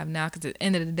they have now, because at the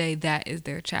end of the day, that is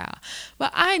their child.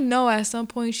 But I know at some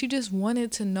point she just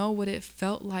wanted to know what it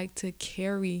felt like to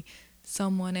carry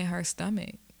someone in her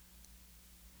stomach.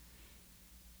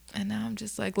 And now I'm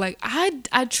just like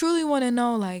I truly want to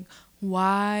know, like,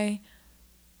 why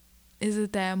is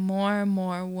it that more and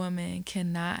more women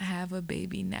cannot have a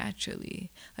baby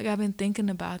naturally? Like, I've been thinking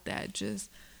about that,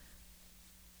 just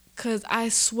because I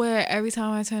swear every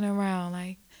time I turn around,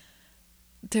 like,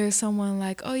 there's someone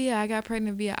like, oh yeah, I got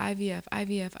pregnant via IVF.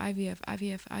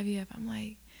 I'm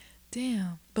like,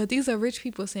 damn. But these are rich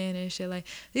people saying this shit. Like,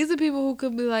 these are people who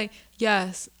could be like,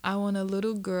 yes, I want a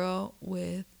little girl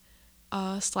with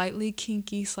slightly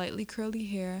kinky, slightly curly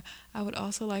hair. I would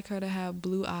also like her to have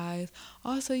blue eyes.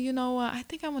 Also, you know what? I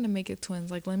think I want to make it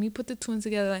twins. Like, let me put the twins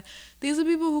together. Like, these are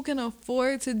people who can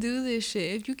afford to do this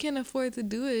shit. If you can't afford to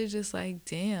do it, it's just like,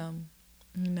 damn,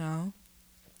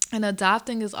 And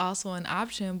adopting is also an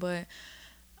option, but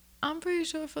I'm pretty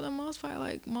sure for the most part,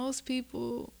 like, most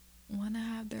people want to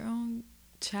have their own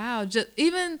child. Just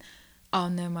even, oh,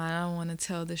 never mind. I don't want to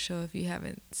tell the show if you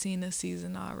haven't seen the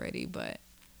season already, but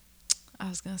I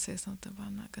was going to say something, but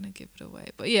I'm not going to give it away.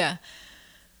 But yeah.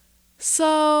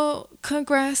 So,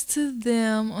 congrats to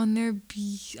them on their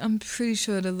I'm pretty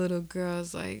sure the little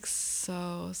girl's, like,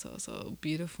 so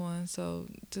beautiful, and so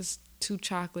just too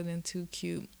chocolate and too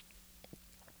cute.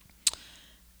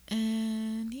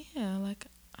 And yeah, like,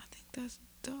 I think that's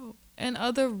dope. And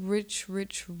other rich,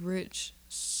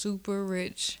 super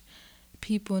rich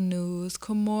people news.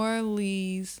 Kimora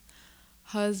Lee's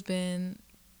husband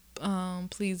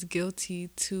pleads guilty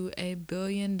to a $1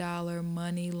 billion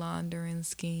money laundering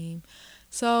scheme.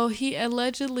 So he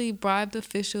allegedly bribed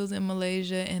officials in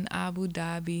Malaysia and Abu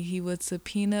Dhabi. He was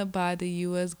subpoenaed by the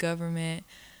U.S. government,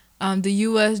 the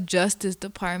U.S. Justice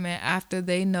Department, after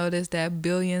they noticed that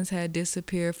billions had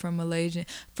disappeared from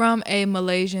a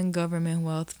Malaysian government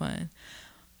wealth fund.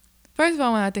 First of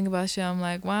all, when I think about shit, I'm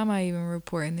like, why am I even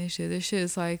reporting this shit? This shit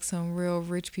is like some real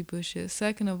rich people shit.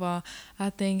 Second of all,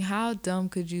 I think, how dumb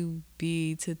could you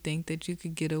be to think that you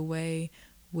could get away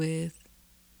with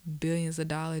billions of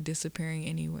dollars disappearing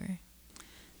anywhere?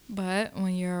 But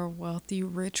when you're a wealthy,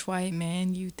 rich white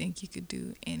man, you think you could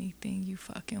do anything you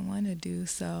fucking want to do.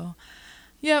 So,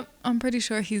 yep, I'm pretty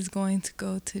sure he's going to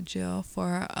go to jail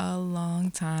for a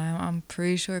long time. I'm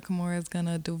pretty sure Kimura's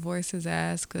gonna divorce his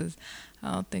ass because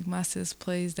I don't think my sis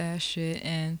plays that shit.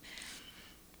 And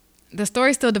the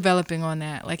story's still developing on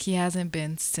that. Like, he hasn't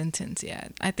been sentenced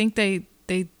yet. I think they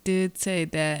did say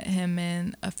that him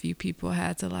and a few people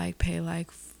had to like pay like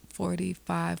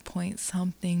 45 point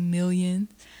something million.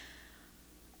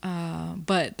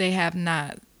 But they have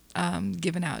not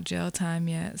given out jail time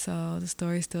yet, so the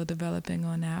story's still developing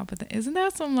on that. But isn't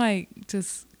that some like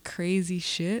just crazy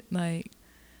shit? Like,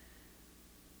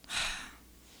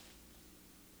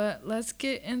 but let's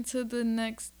get into the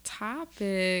next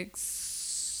topic.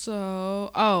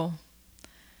 So,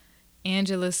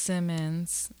 Angela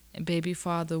Simmons' baby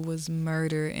father was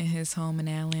murdered in his home in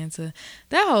Atlanta.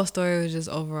 That whole story was just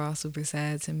overall super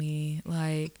sad to me.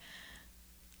 Like,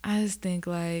 I just think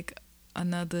like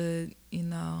another,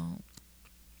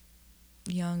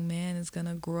 young man is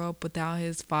gonna grow up without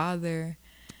his father,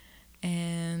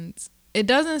 and it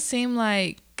doesn't seem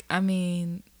like,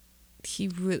 they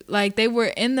were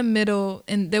in the middle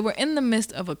and they were in the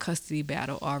midst of a custody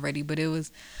battle already, but it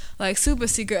was like super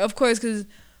secret, of course, because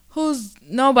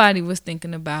nobody was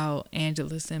thinking about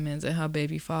Angela Simmons and her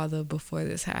baby father before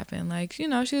this happened. Like, she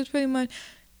was she's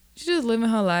just living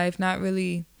her life,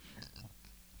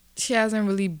 she hasn't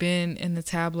really been in the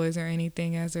tabloids or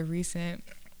anything as of recent.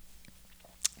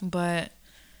 But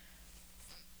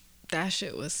that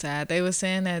shit was sad. They were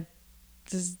saying that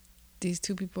these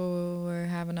two people were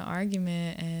having an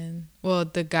argument, and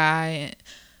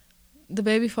the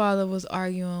baby father was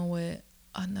arguing with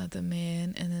another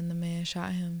man, and then the man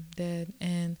shot him dead.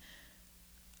 And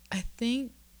I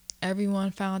think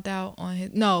everyone found out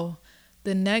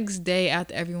the next day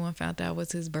after everyone found out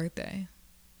was his birthday.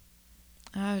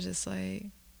 I was just like,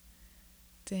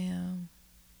 damn,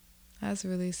 that's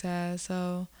really sad.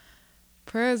 So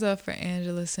prayers up for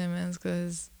Angela Simmons,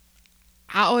 because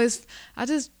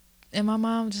in my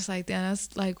mind, I'm just like, damn,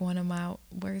 that's like one of my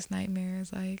worst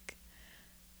nightmares. Like,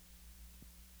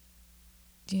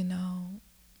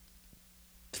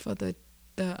 for the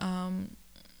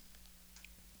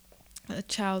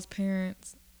child's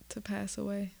parents to pass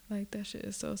away. Like, that shit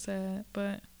is so sad.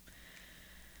 But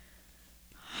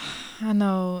I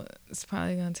know it's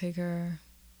probably gonna take her.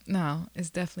 No, it's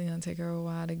definitely gonna take her a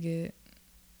while to get,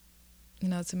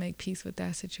 to make peace with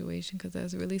that situation, because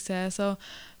that's really sad. So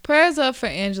prayers up for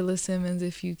Angela Simmons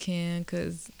if you can,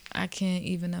 because I can't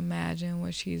even imagine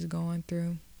what she's going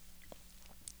through.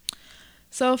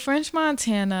 So French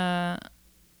Montana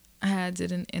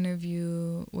did an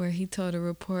interview where he told a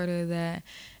reporter that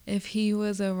if he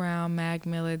was around Mac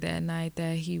Miller that night,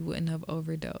 that he wouldn't have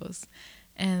overdosed.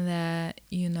 And that,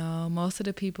 most of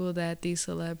the people that these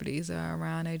celebrities are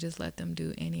around, they just let them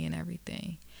do any and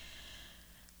everything.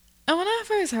 And when I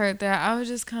first heard that, I was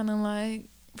just kind of like,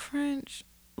 French,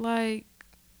 like,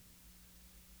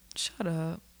 shut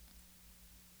up.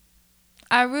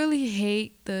 I really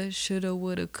hate the shoulda,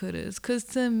 woulda, couldas. Because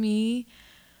to me,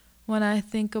 when I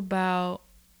think about,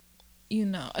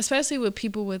 especially with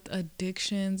people with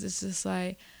addictions, it's just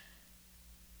like,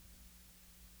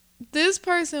 this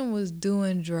person was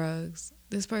doing drugs.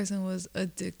 This person was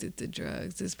addicted to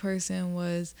drugs. This person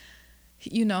was,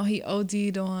 he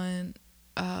OD'd on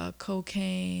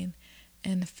cocaine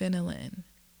and phenolene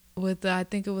I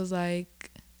think it was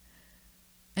like,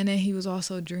 and then he was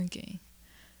also drinking.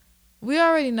 We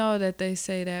already know that they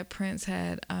say that Prince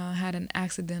had an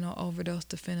accidental overdose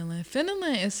to phenolene.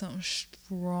 Phenolene is some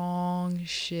strong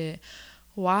shit.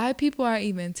 Why people are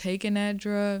even taking that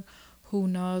drug, who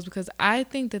knows? Because I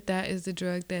think that is the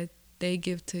drug that they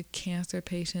give to cancer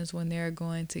patients when they're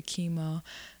going to chemo.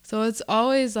 So it's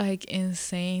always like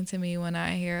insane to me when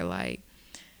I hear like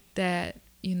that,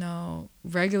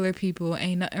 regular people,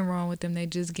 ain't nothing wrong with them. They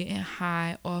just getting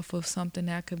high off of something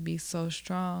that could be so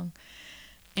strong.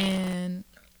 And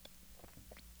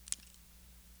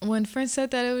when French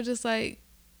said that, it was just like,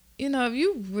 if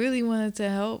you really wanted to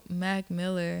help Mac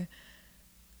Miller,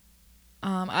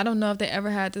 I don't know if they ever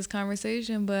had this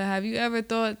conversation, but have you ever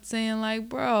thought saying like,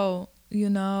 bro,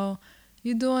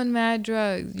 you're doing mad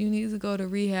drugs. You need to go to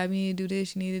rehab. You need to do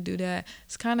this. You need to do that.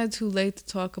 It's kind of too late to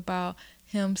talk about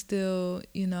him still,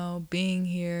 being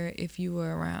here if you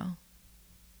were around.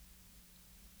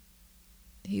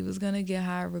 He was going to get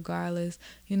high regardless.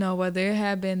 Whether it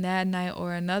had been that night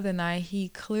or another night, he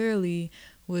clearly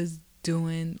was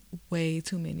doing way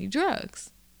too many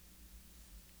drugs.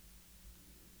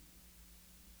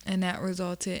 And that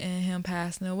resulted in him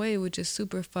passing away, which is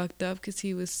super fucked up because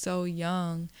he was so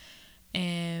young.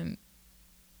 And,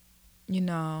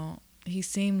 he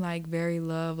seemed like very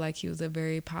loved, like he was a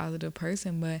very positive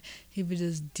person, but he was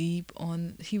just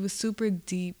he was super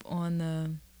deep on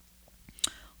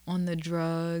the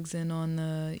drugs and on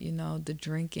the, the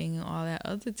drinking and all that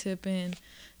other tip. And,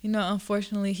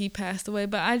 unfortunately he passed away.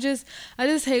 But I just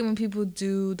hate when people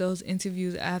do those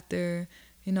interviews after,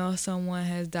 someone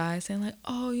has died, saying like,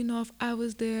 oh, if I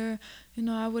was there,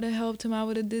 I would have helped him. I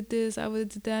would have did this. I would have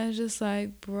did that. It's just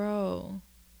like, bro,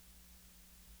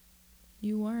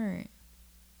 you weren't.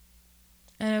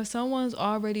 And if someone's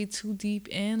already too deep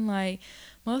in, like,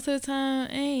 most of the time,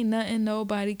 ain't nothing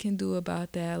nobody can do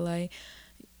about that. Like,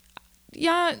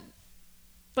 y'all,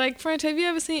 like, French, have you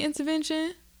ever seen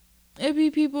Intervention? It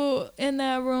be people in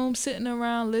that room sitting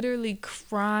around literally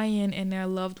crying in their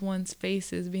loved ones'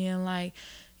 faces, being like,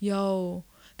 yo,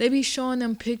 they be showing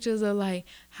them pictures of like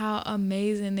how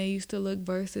amazing they used to look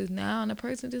versus now. And the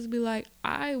person just be like,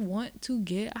 I want to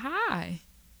get high.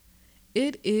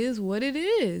 It is what it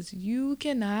is. You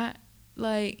cannot,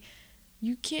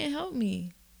 you can't help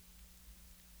me.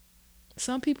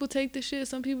 Some people take the shit.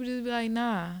 Some people just be like,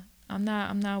 nah, I'm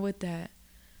not with that.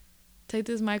 Take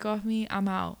this mic off me. I'm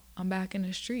out. I'm back in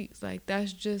the streets. Like,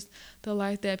 that's just the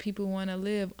life that people want to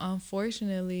live.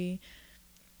 Unfortunately,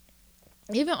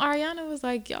 even Ariana was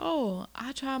like, yo,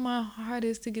 I tried my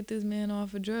hardest to get this man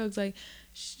off of drugs. Like,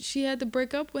 she had to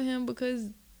break up with him because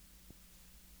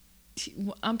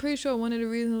I'm pretty sure one of the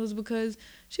reasons was because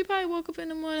she probably woke up in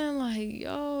the morning like,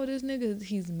 yo, this nigga,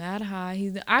 he's mad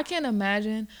high. I can't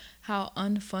imagine how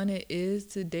unfun it is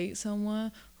to date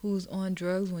someone who's on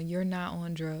drugs when you're not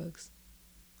on drugs.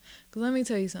 Because let me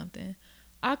tell you something.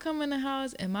 I come in the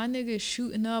house and my nigga is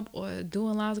shooting up or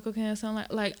doing lines of cocaine or something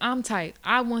like I'm tight.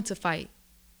 I want to fight.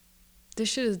 This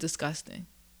shit is disgusting.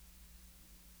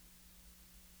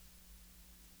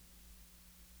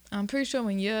 I'm pretty sure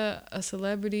when you're a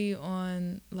celebrity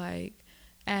on, like,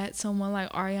 at someone like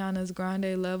Ariana's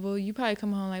Grande level, you probably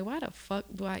come home like, why the fuck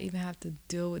do I even have to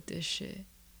deal with this shit?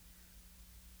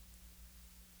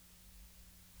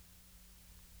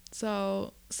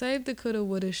 So, save the coulda,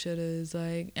 woulda, shouldas.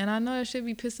 Like, and I know that should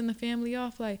be pissing the family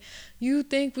off. Like, you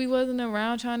think we wasn't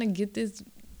around trying to get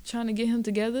him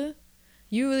together?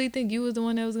 You really think you was the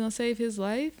one that was going to save his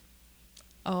life?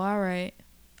 Oh, all right.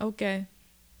 Okay.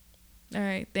 All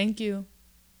right, thank you.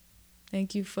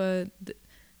 Thank you for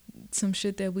some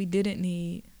shit that we didn't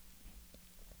need.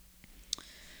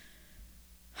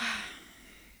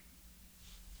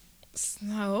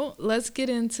 So, let's get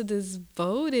into this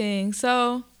voting.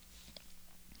 So,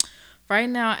 right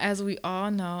now, as we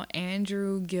all know,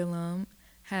 Andrew Gillum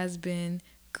has been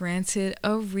granted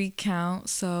a recount.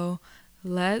 So,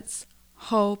 let's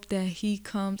hope that he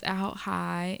comes out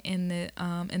high in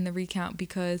the recount,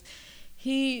 because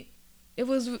it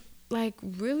was like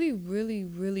really, really,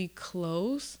 really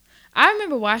close. I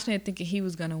remember watching it thinking he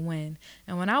was going to win.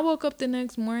 And when I woke up the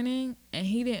next morning and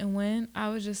he didn't win, I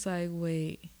was just like,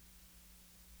 wait.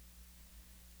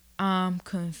 I'm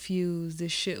confused.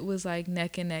 This shit was like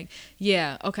neck and neck.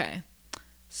 Yeah, okay.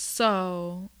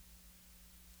 So,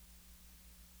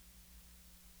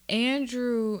 Ron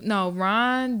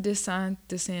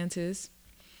DeSantis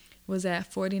was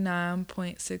at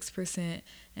 49.6%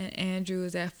 and Andrew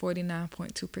is at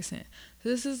 49.2%. So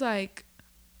this is like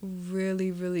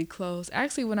really, really close.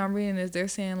 Actually, when I'm reading this, they're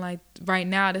saying like right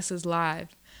now this is live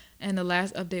and the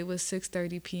last update was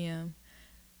 6:30 p.m.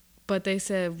 But they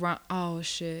said, oh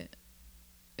shit.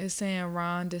 It's saying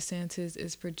Ron DeSantis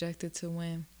is projected to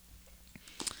win.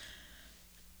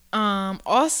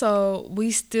 Also,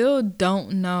 we still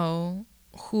don't know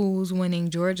who's winning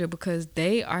Georgia because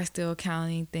they are still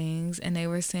counting things, and they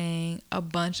were saying a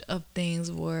bunch of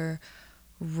things were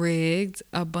rigged.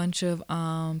 A bunch of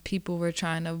people were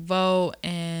trying to vote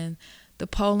and the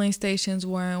polling stations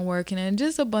weren't working, and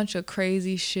just a bunch of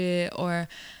crazy shit. Or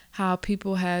how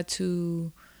people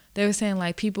they were saying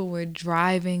like people were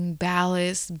driving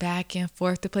ballots back and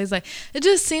forth to places. Like, it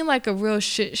just seemed like a real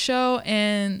shit show.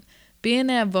 And being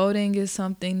that voting is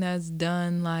something that's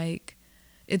done, like,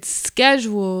 it's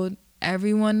scheduled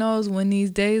everyone knows when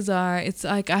these days are. It's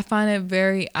like I find it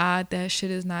very odd that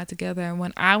shit is not together. And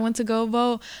when I went to go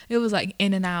vote, it was like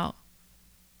in and out.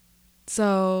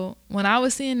 So when I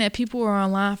was seeing that people were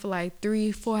online for like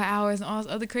 3-4 hours and all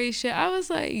this other crazy shit, I was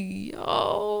like,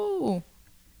 yo.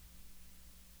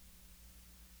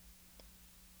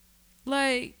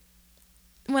 Like,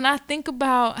 when I think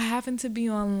about having to be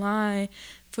online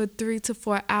for 3 to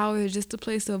 4 hours just to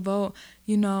place a vote,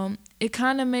 you know, it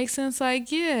kind of makes sense.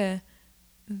 Like, yeah,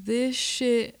 this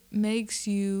shit makes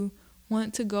you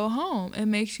want to go home. It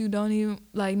makes you don't even,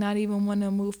 like, not even want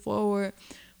to move forward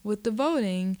with the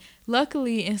voting.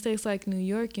 Luckily, in states like New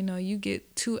York, you know, you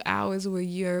get 2 hours where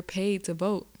you're paid to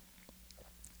vote.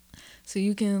 So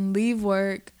you can leave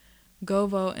work, go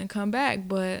vote, and come back.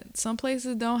 But some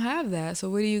places don't have that. So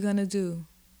what are you going to do?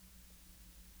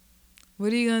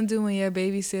 What are you going to do when your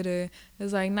babysitter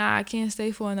is like, nah, I can't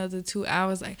stay for another 2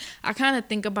 hours? Like, I kind of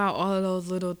think about all of those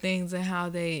little things and how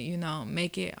they, you know,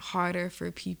 make it harder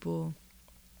for people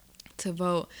to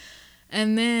vote.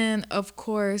 And then, of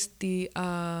course, the,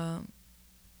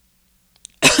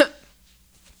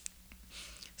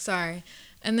 sorry.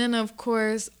 And then, of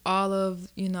course, all of,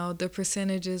 you know, the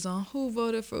percentages on who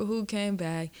voted for who came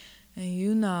back. And,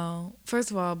 you know,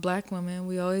 first of all, black women,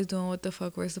 we always doing what the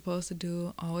fuck we're supposed to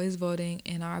do, always voting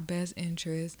in our best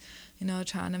interest, you know,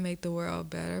 trying to make the world a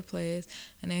better place.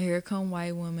 And then here come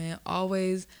white women,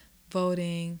 always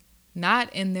voting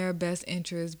not in their best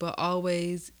interest, but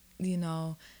always, you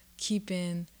know,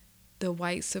 keeping the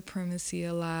white supremacy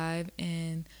alive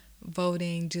and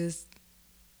voting just,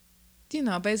 you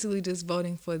know, basically just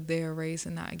voting for their race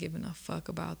and not giving a fuck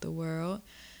about the world.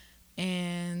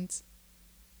 And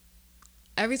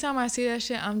every time I see that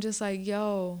shit, I'm just like,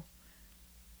 yo,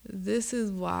 this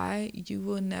is why you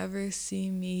will never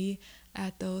see me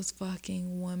at those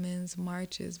fucking women's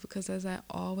marches. Because as I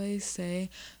always say,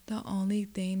 the only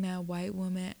thing that white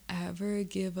women ever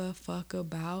give a fuck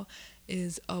about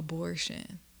is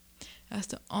abortion. That's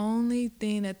the only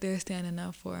thing that they're standing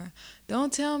up for.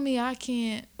 Don't tell me I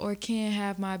can't or can't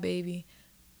have my baby.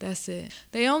 That's it.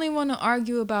 They only want to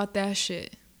argue about that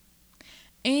shit.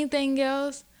 Anything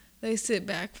else, they sit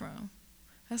back from.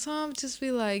 That's why I'm just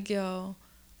be like, yo,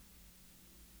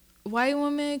 white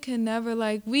women can never,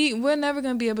 like, we're never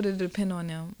going to be able to depend on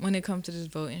them when it comes to this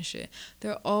voting shit.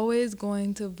 They're always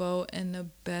going to vote in the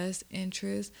best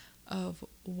interest of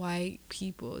white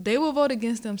people. They will vote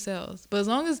against themselves. But as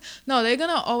long as, no, they're going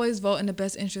to always vote in the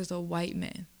best interest of white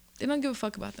men. They don't give a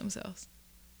fuck about themselves.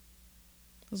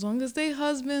 As long as their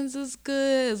husbands is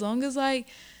good, as long as, like,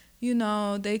 you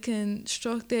know, they can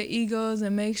stroke their egos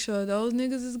and make sure those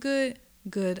niggas is good,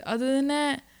 good. Other than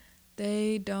that,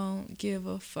 they don't give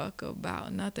a fuck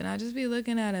about nothing. I just be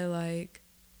looking at it like,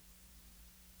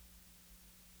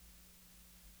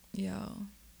 yo,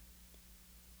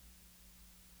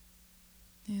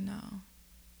 you know,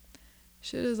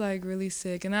 shit is like really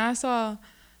sick. And I saw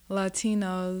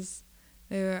Latinos,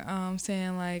 they were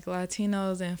saying like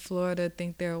Latinos in Florida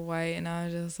think they're white, and I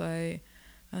was just like,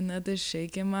 another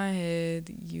shake in my head.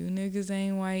 You niggas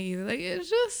ain't white either. Like, it's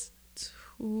just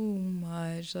too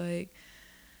much. Like,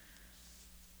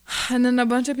 and then a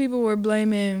bunch of people were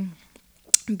blaming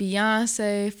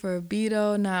Beyonce for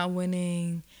Beto not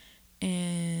winning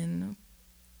in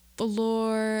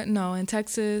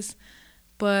Texas.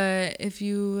 But if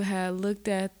you had looked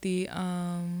at the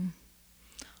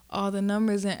all the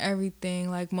numbers and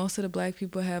everything, like, most of the black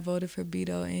people had voted for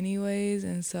Beto anyways.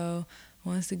 And so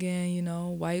once again, you know,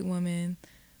 white women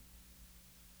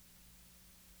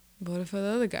voted for the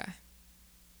other guy.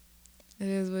 It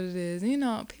is what it is. You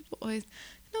know, people always,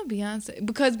 you know, Beyonce,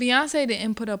 because Beyonce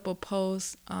didn't put up a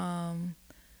post about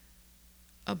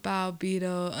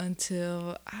Beto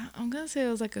until, I'm going to say it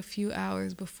was like a few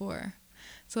hours before.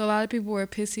 So a lot of people were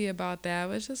pissy about that.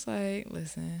 But it's just like,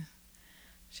 listen,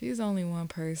 she's only one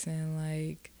person.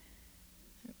 Like,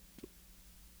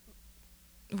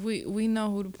 we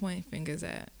know who to point fingers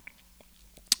at.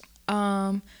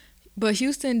 But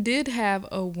Houston did have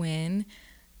a win.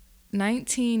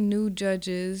 19 new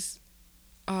judges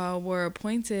were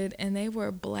appointed, and they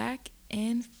were black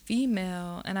and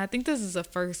female. And I think this is a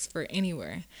first for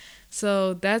anywhere.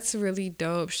 So that's really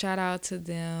dope. Shout out to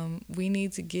them. We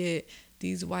need to get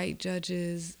these white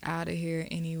judges out of here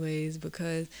anyways,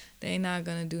 because they not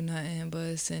going to do nothing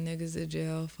but send niggas to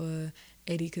jail for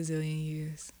 80 gazillion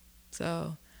years.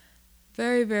 So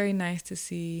very, very nice to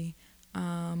see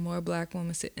more black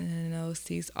women sitting in those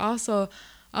seats. Also,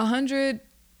 100,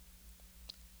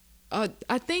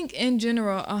 I think in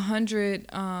general, 100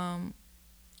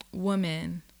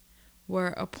 women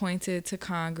were appointed to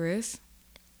Congress.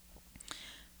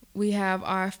 we have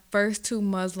our first two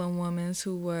Muslim women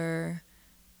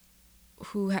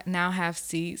now have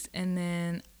seats, and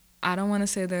then I don't want to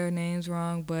say their names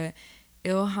wrong, but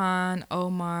Ilhan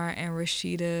Omar and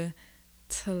Rashida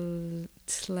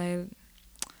Tlaib.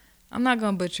 I'm not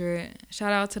gonna butcher it.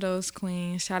 Shout out to those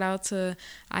queens. Shout out to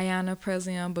Ayanna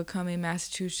Pressley on becoming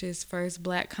Massachusetts' first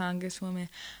Black Congresswoman.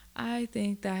 I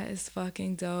think that is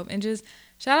fucking dope. And just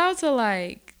shout out to,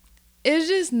 like, it's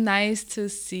just nice to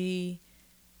see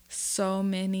so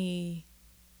many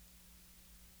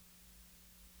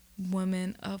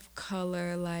women of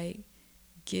color, like,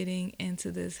 getting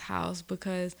into this house,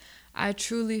 because I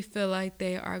truly feel like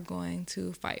they are going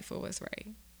to fight for what's right.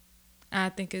 I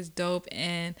think it's dope.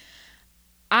 And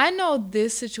I know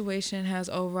this situation has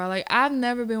overall, like, I've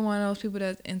never been one of those people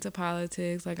that's into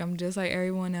politics. Like, I'm just like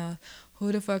everyone else.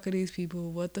 Who the fuck are these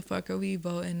people? What the fuck are we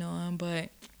voting on? But,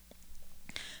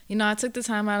 you know, I took the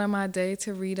time out of my day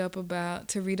to read up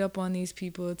on these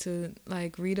people, to,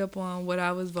 like, read up on what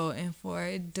I was voting for.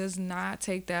 It does not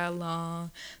take that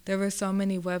long. There were so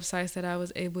many websites that I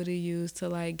was able to use to,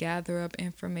 like, gather up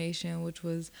information, which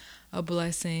was a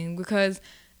blessing, because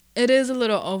it is a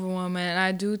little overwhelming. And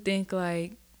I do think,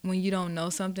 like, when you don't know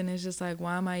something, it's just like,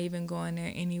 why am I even going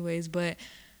there anyways? But,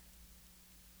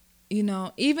 you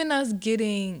know, even us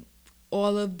getting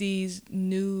all of these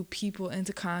new people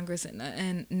into Congress,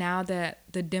 and now that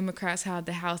the Democrats have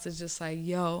the House, is just like,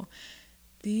 yo,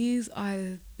 these are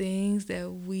the things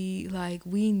that we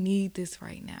need this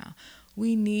right now.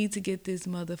 We need to get this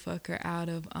motherfucker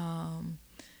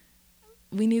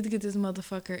we need to get this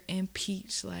motherfucker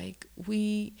impeached. Like,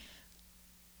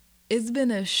 it's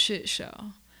been a shit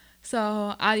show.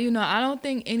 So I don't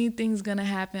think anything's gonna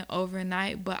happen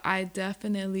overnight, but I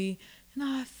definitely,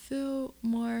 I feel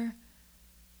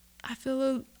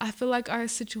like our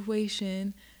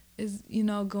situation is,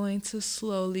 going to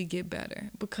slowly get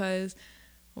better, because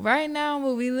right now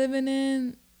what we living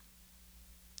in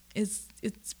it's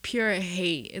pure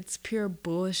hate. It's pure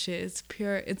bullshit.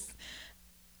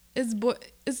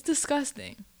 It's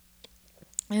disgusting.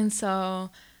 And so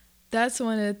that's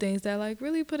one of the things that, like,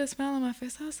 really put a smile on my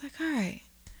face. I was like, all right,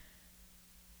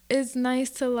 it's nice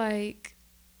to, like,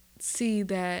 see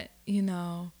that,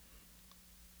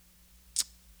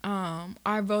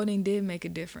 our voting did make a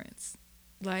difference.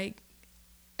 Like,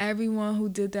 everyone who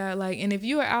did that, like, and if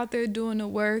you are out there doing the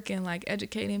work and, like,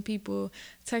 educating people,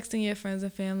 texting your friends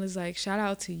and families, like, shout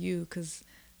out to you, because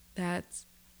that's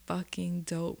fucking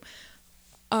dope.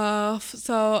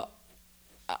 So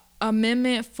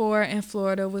Amendment 4 in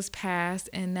Florida was passed,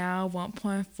 and now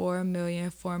 1.4 million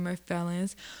former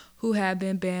felons who have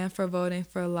been banned for voting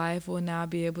for life will now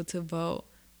be able to vote.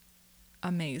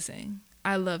 Amazing.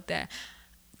 I love that.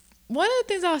 One of the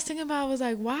things I was thinking about was,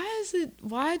 like,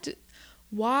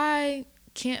 why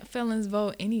can't felons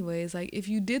vote anyways? Like, if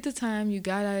you did the time, you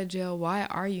got out of jail, why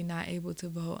are you not able to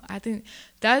vote? I think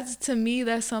that's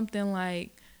something,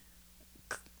 like,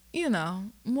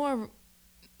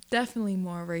 definitely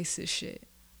more racist shit.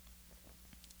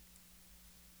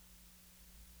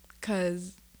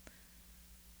 Because,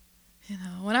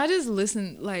 when I just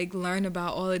learn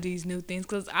about all of these new things,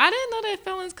 because I didn't know that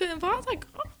felons couldn't vote. I was like,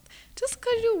 oh, just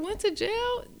because you went to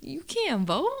jail, you can't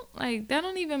vote? Like, that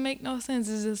don't even make no sense.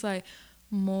 It's just, like,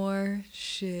 more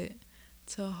shit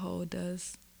to hold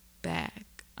us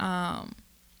back.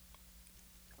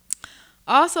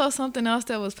 Also, something else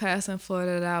that was passed in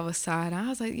Florida that I was side, I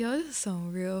was like, yo, this is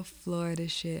some real Florida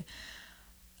shit.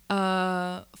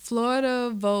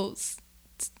 Florida votes.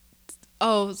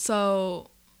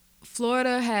 So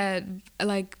Florida had,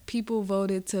 like, people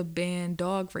voted to ban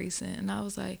dog racing. And I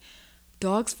was like,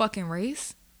 dogs fucking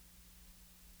race?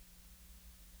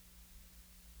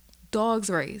 Dogs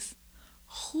race.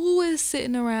 Who is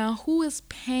sitting around? Who is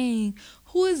paying?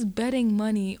 Who is betting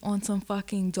money on some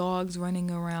fucking dogs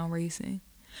running around racing?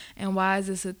 And why is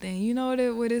this a thing? You know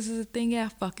where this is a thing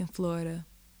at? Fucking Florida.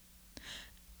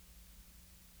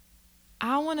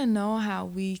 I want to know how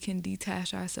we can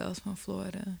detach ourselves from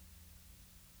Florida.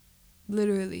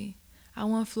 Literally. I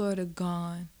want Florida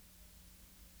gone.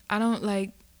 I don't,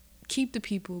 like, keep the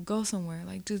people. Go somewhere.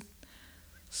 Like, just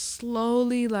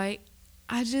slowly, like,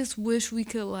 I just wish we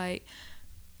could, like,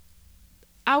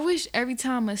 I wish every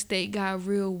time a state got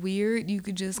real weird, you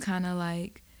could just kind of,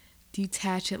 like,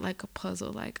 detach it like a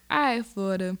puzzle. Like, all right,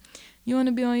 Florida, you want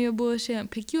to be on your bullshit and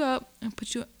pick you up and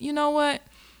put you, you know what?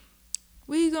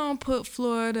 We gonna put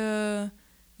Florida,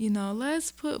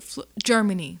 let's put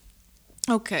Germany.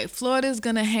 Okay, Florida's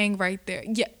gonna hang right there.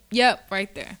 Yep,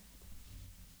 right there.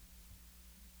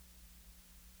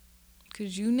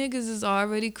 Because you niggas is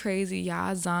already crazy.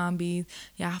 Y'all zombies.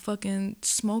 Y'all fucking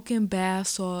smoking bath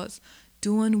salts.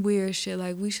 doing weird shit.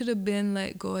 Like, we should have been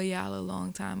let go of y'all a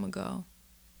long time ago.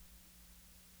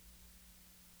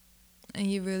 And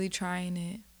you're really trying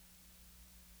it.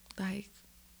 Like,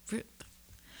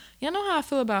 y'all know how I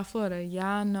feel about Florida.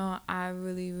 Y'all know I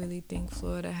really, really think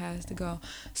Florida has to go.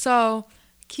 So,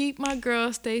 keep my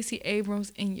girl Stacey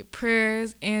Abrams in your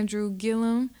prayers. Andrew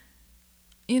Gillum.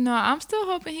 You know, I'm still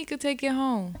hoping he could take it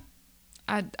home.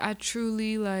 I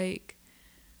truly, like,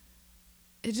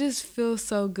 it just feels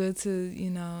so good to, you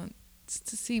know,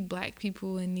 to see black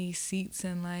people in these seats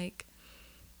and, like,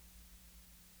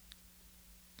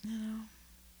 you know,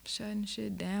 shutting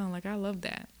shit down. Like, I love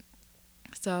that.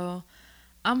 So,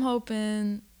 I'm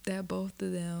hoping that both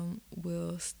of them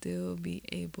will still be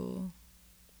able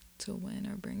to win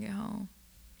or bring it home.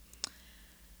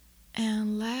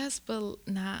 And last but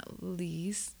not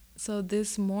least, so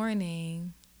this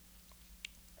morning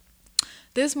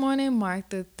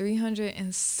marked the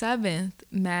 307th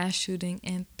mass shooting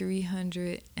in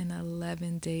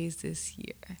 311 days this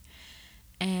year.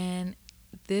 And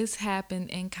this happened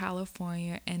in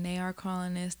California, and they are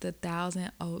calling this the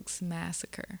Thousand Oaks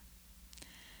Massacre.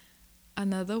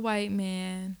 Another white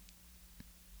man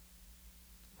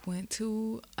went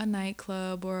to a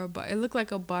nightclub or a bar. It looked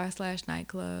like a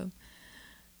bar/nightclub.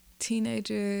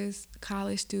 Teenagers,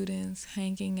 college students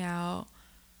hanging out,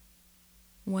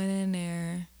 went in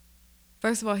there.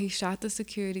 First of all, he shot the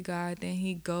security guard. Then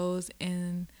he goes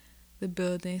in the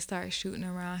building, starts shooting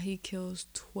around. He kills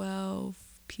 12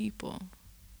 people.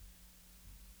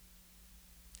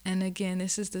 And again,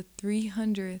 this is the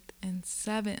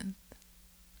 307th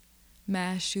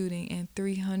mass shooting in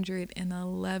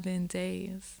 311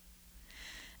 days.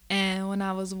 And when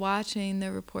I was watching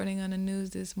the reporting on the news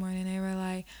this morning, they were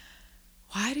like,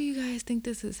 why do you guys think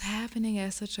this is happening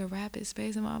at such a rapid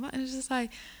pace? And it's just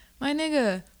like, my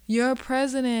nigga, your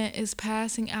president is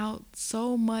passing out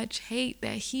so much hate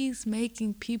that he's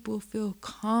making people feel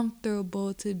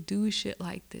comfortable to do shit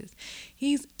like this.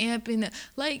 He's amping it.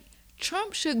 Like,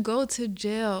 Trump should go to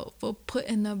jail for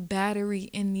putting a battery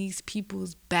in these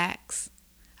people's backs.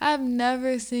 I've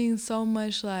never seen so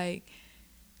much, like,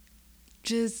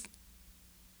 just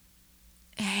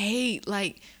hate.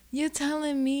 Like, you're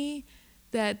telling me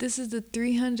that this is the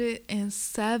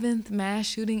 307th mass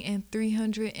shooting in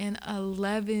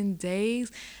 311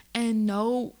 days, and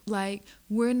no, like,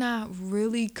 we're not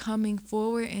really coming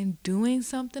forward and doing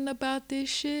something about this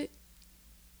shit?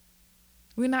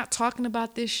 We're not talking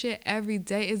about this shit every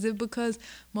day. Is it because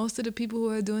most of the people who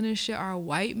are doing this shit are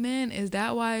white men? Is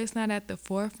that why it's not at the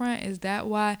forefront? Is that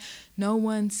why no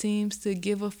one seems to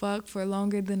give a fuck for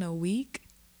longer than a week?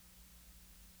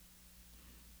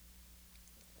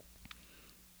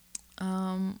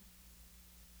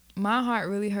 My heart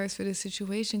really hurts for this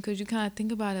situation, because you kind of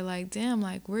think about it like, damn,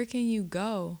 like, where can you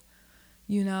go?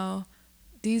 You know,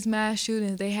 these mass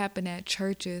shootings, they happen at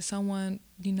churches. Someone,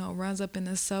 you know, runs up in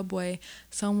the subway.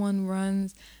 Someone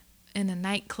runs in a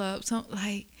nightclub.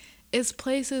 Like, it's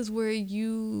places where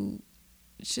you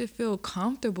should feel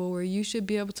comfortable, where you should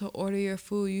be able to order your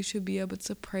food. You should be able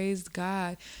to praise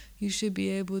God. You should be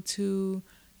able to,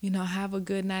 you know, have a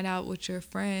good night out with your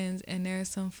friends. And there's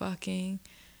some fucking,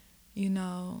 you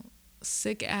know,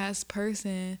 sick ass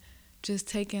person just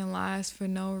taking lives for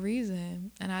no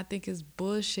reason. And I think it's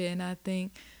bullshit. And I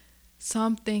think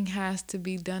something has to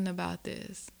be done about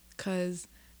this, because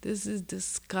this is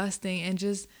disgusting. And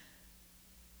it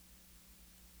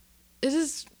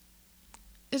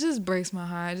just breaks my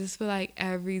heart. I just feel like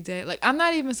every day, like, I'm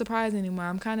not even surprised anymore.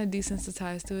 I'm kind of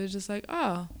desensitized to it. It's just like,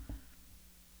 oh,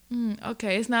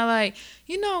 okay. It's not like,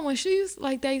 you know, when shoes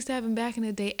like that used to happen back in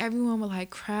the day, everyone would, like,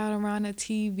 crowd around the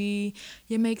TV.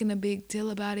 You're making a big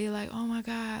deal about it. You're like, oh my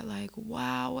God, like,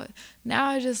 wow. What?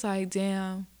 Now it's just like,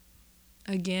 damn,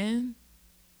 again?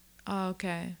 Oh,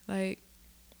 okay. Like,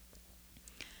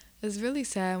 it's really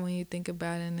sad when you think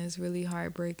about it, and it's really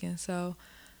heartbreaking. So,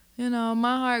 you know,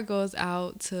 my heart goes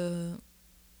out to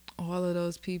all of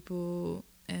those people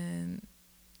and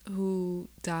who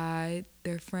died,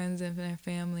 their friends and their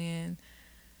family, and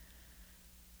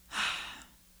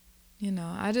you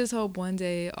know, I just hope one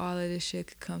day all of this shit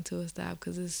could come to a stop,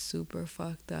 because it's super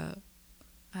fucked up.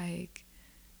 Like,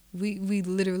 we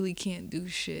literally can't do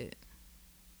shit.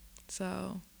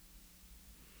 So,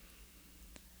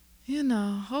 you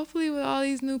know, hopefully with all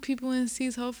these new people in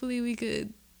seats, hopefully we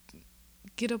could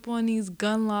get up on these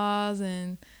gun laws.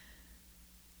 And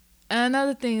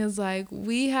another thing is, like,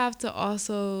 we have to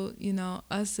also, you know,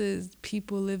 us as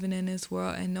people living in this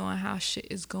world and knowing how shit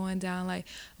is going down, like,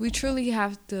 we truly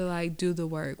have to, like, do the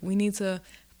work. We need to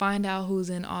find out who's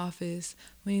in office.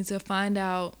 We need to find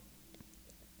out,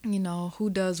 you know, who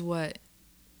does what.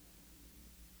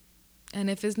 And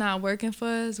if it's not working for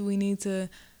us, we need to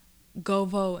go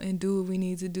vote and do what we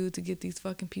need to do to get these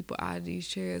fucking people out of these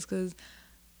chairs. Because,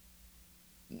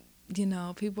 you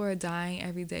know, people are dying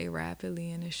every day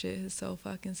rapidly, and this shit is so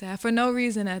fucking sad. For no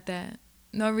reason at that.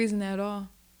 No reason at all.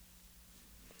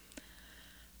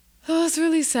 So it's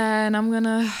really sad, and I'm going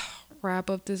to wrap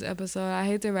up this episode. I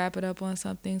hate to wrap it up on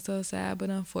something so sad, but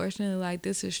unfortunately, like,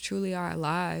 this is truly our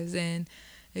lives, and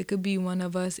it could be one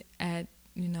of us at,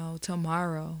 you know,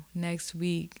 tomorrow, next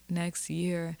week, next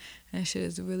year, and shit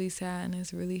is really sad and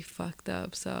it's really fucked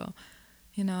up. So,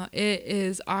 you know, it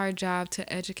is our job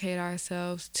to educate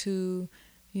ourselves to,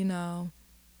 you know,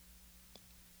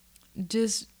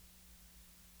 just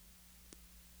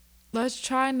let's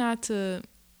try not to.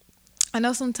 I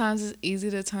know sometimes it's easy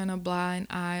to turn a blind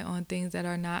eye on things that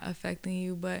are not affecting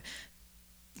you, but,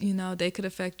 you know, they could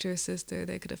affect your sister,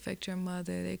 they could affect your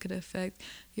mother, they could affect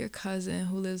your cousin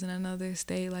who lives in another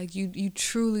state. Like, you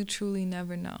truly, truly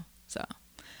never know. So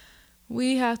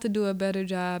we have to do a better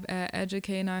job at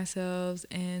educating ourselves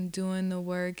and doing the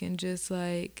work, and just,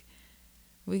 like,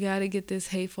 we got to get this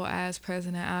hateful ass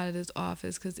president out of this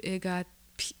office, because it got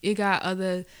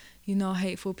other, you know,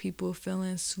 hateful people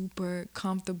feeling super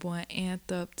comfortable and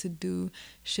amped up to do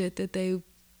shit that they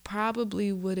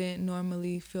probably wouldn't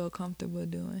normally feel comfortable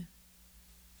doing.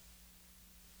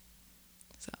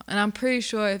 So, and I'm pretty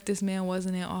sure if this man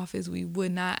wasn't in office, we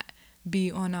would not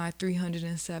be on our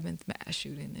 307th mass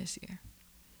shooting this year.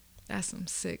 That's some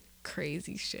sick,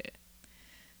 crazy shit.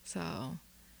 So,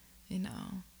 you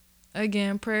know,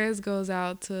 again, prayers goes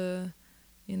out to,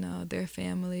 you know, their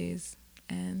families,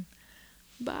 and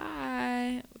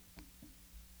bye.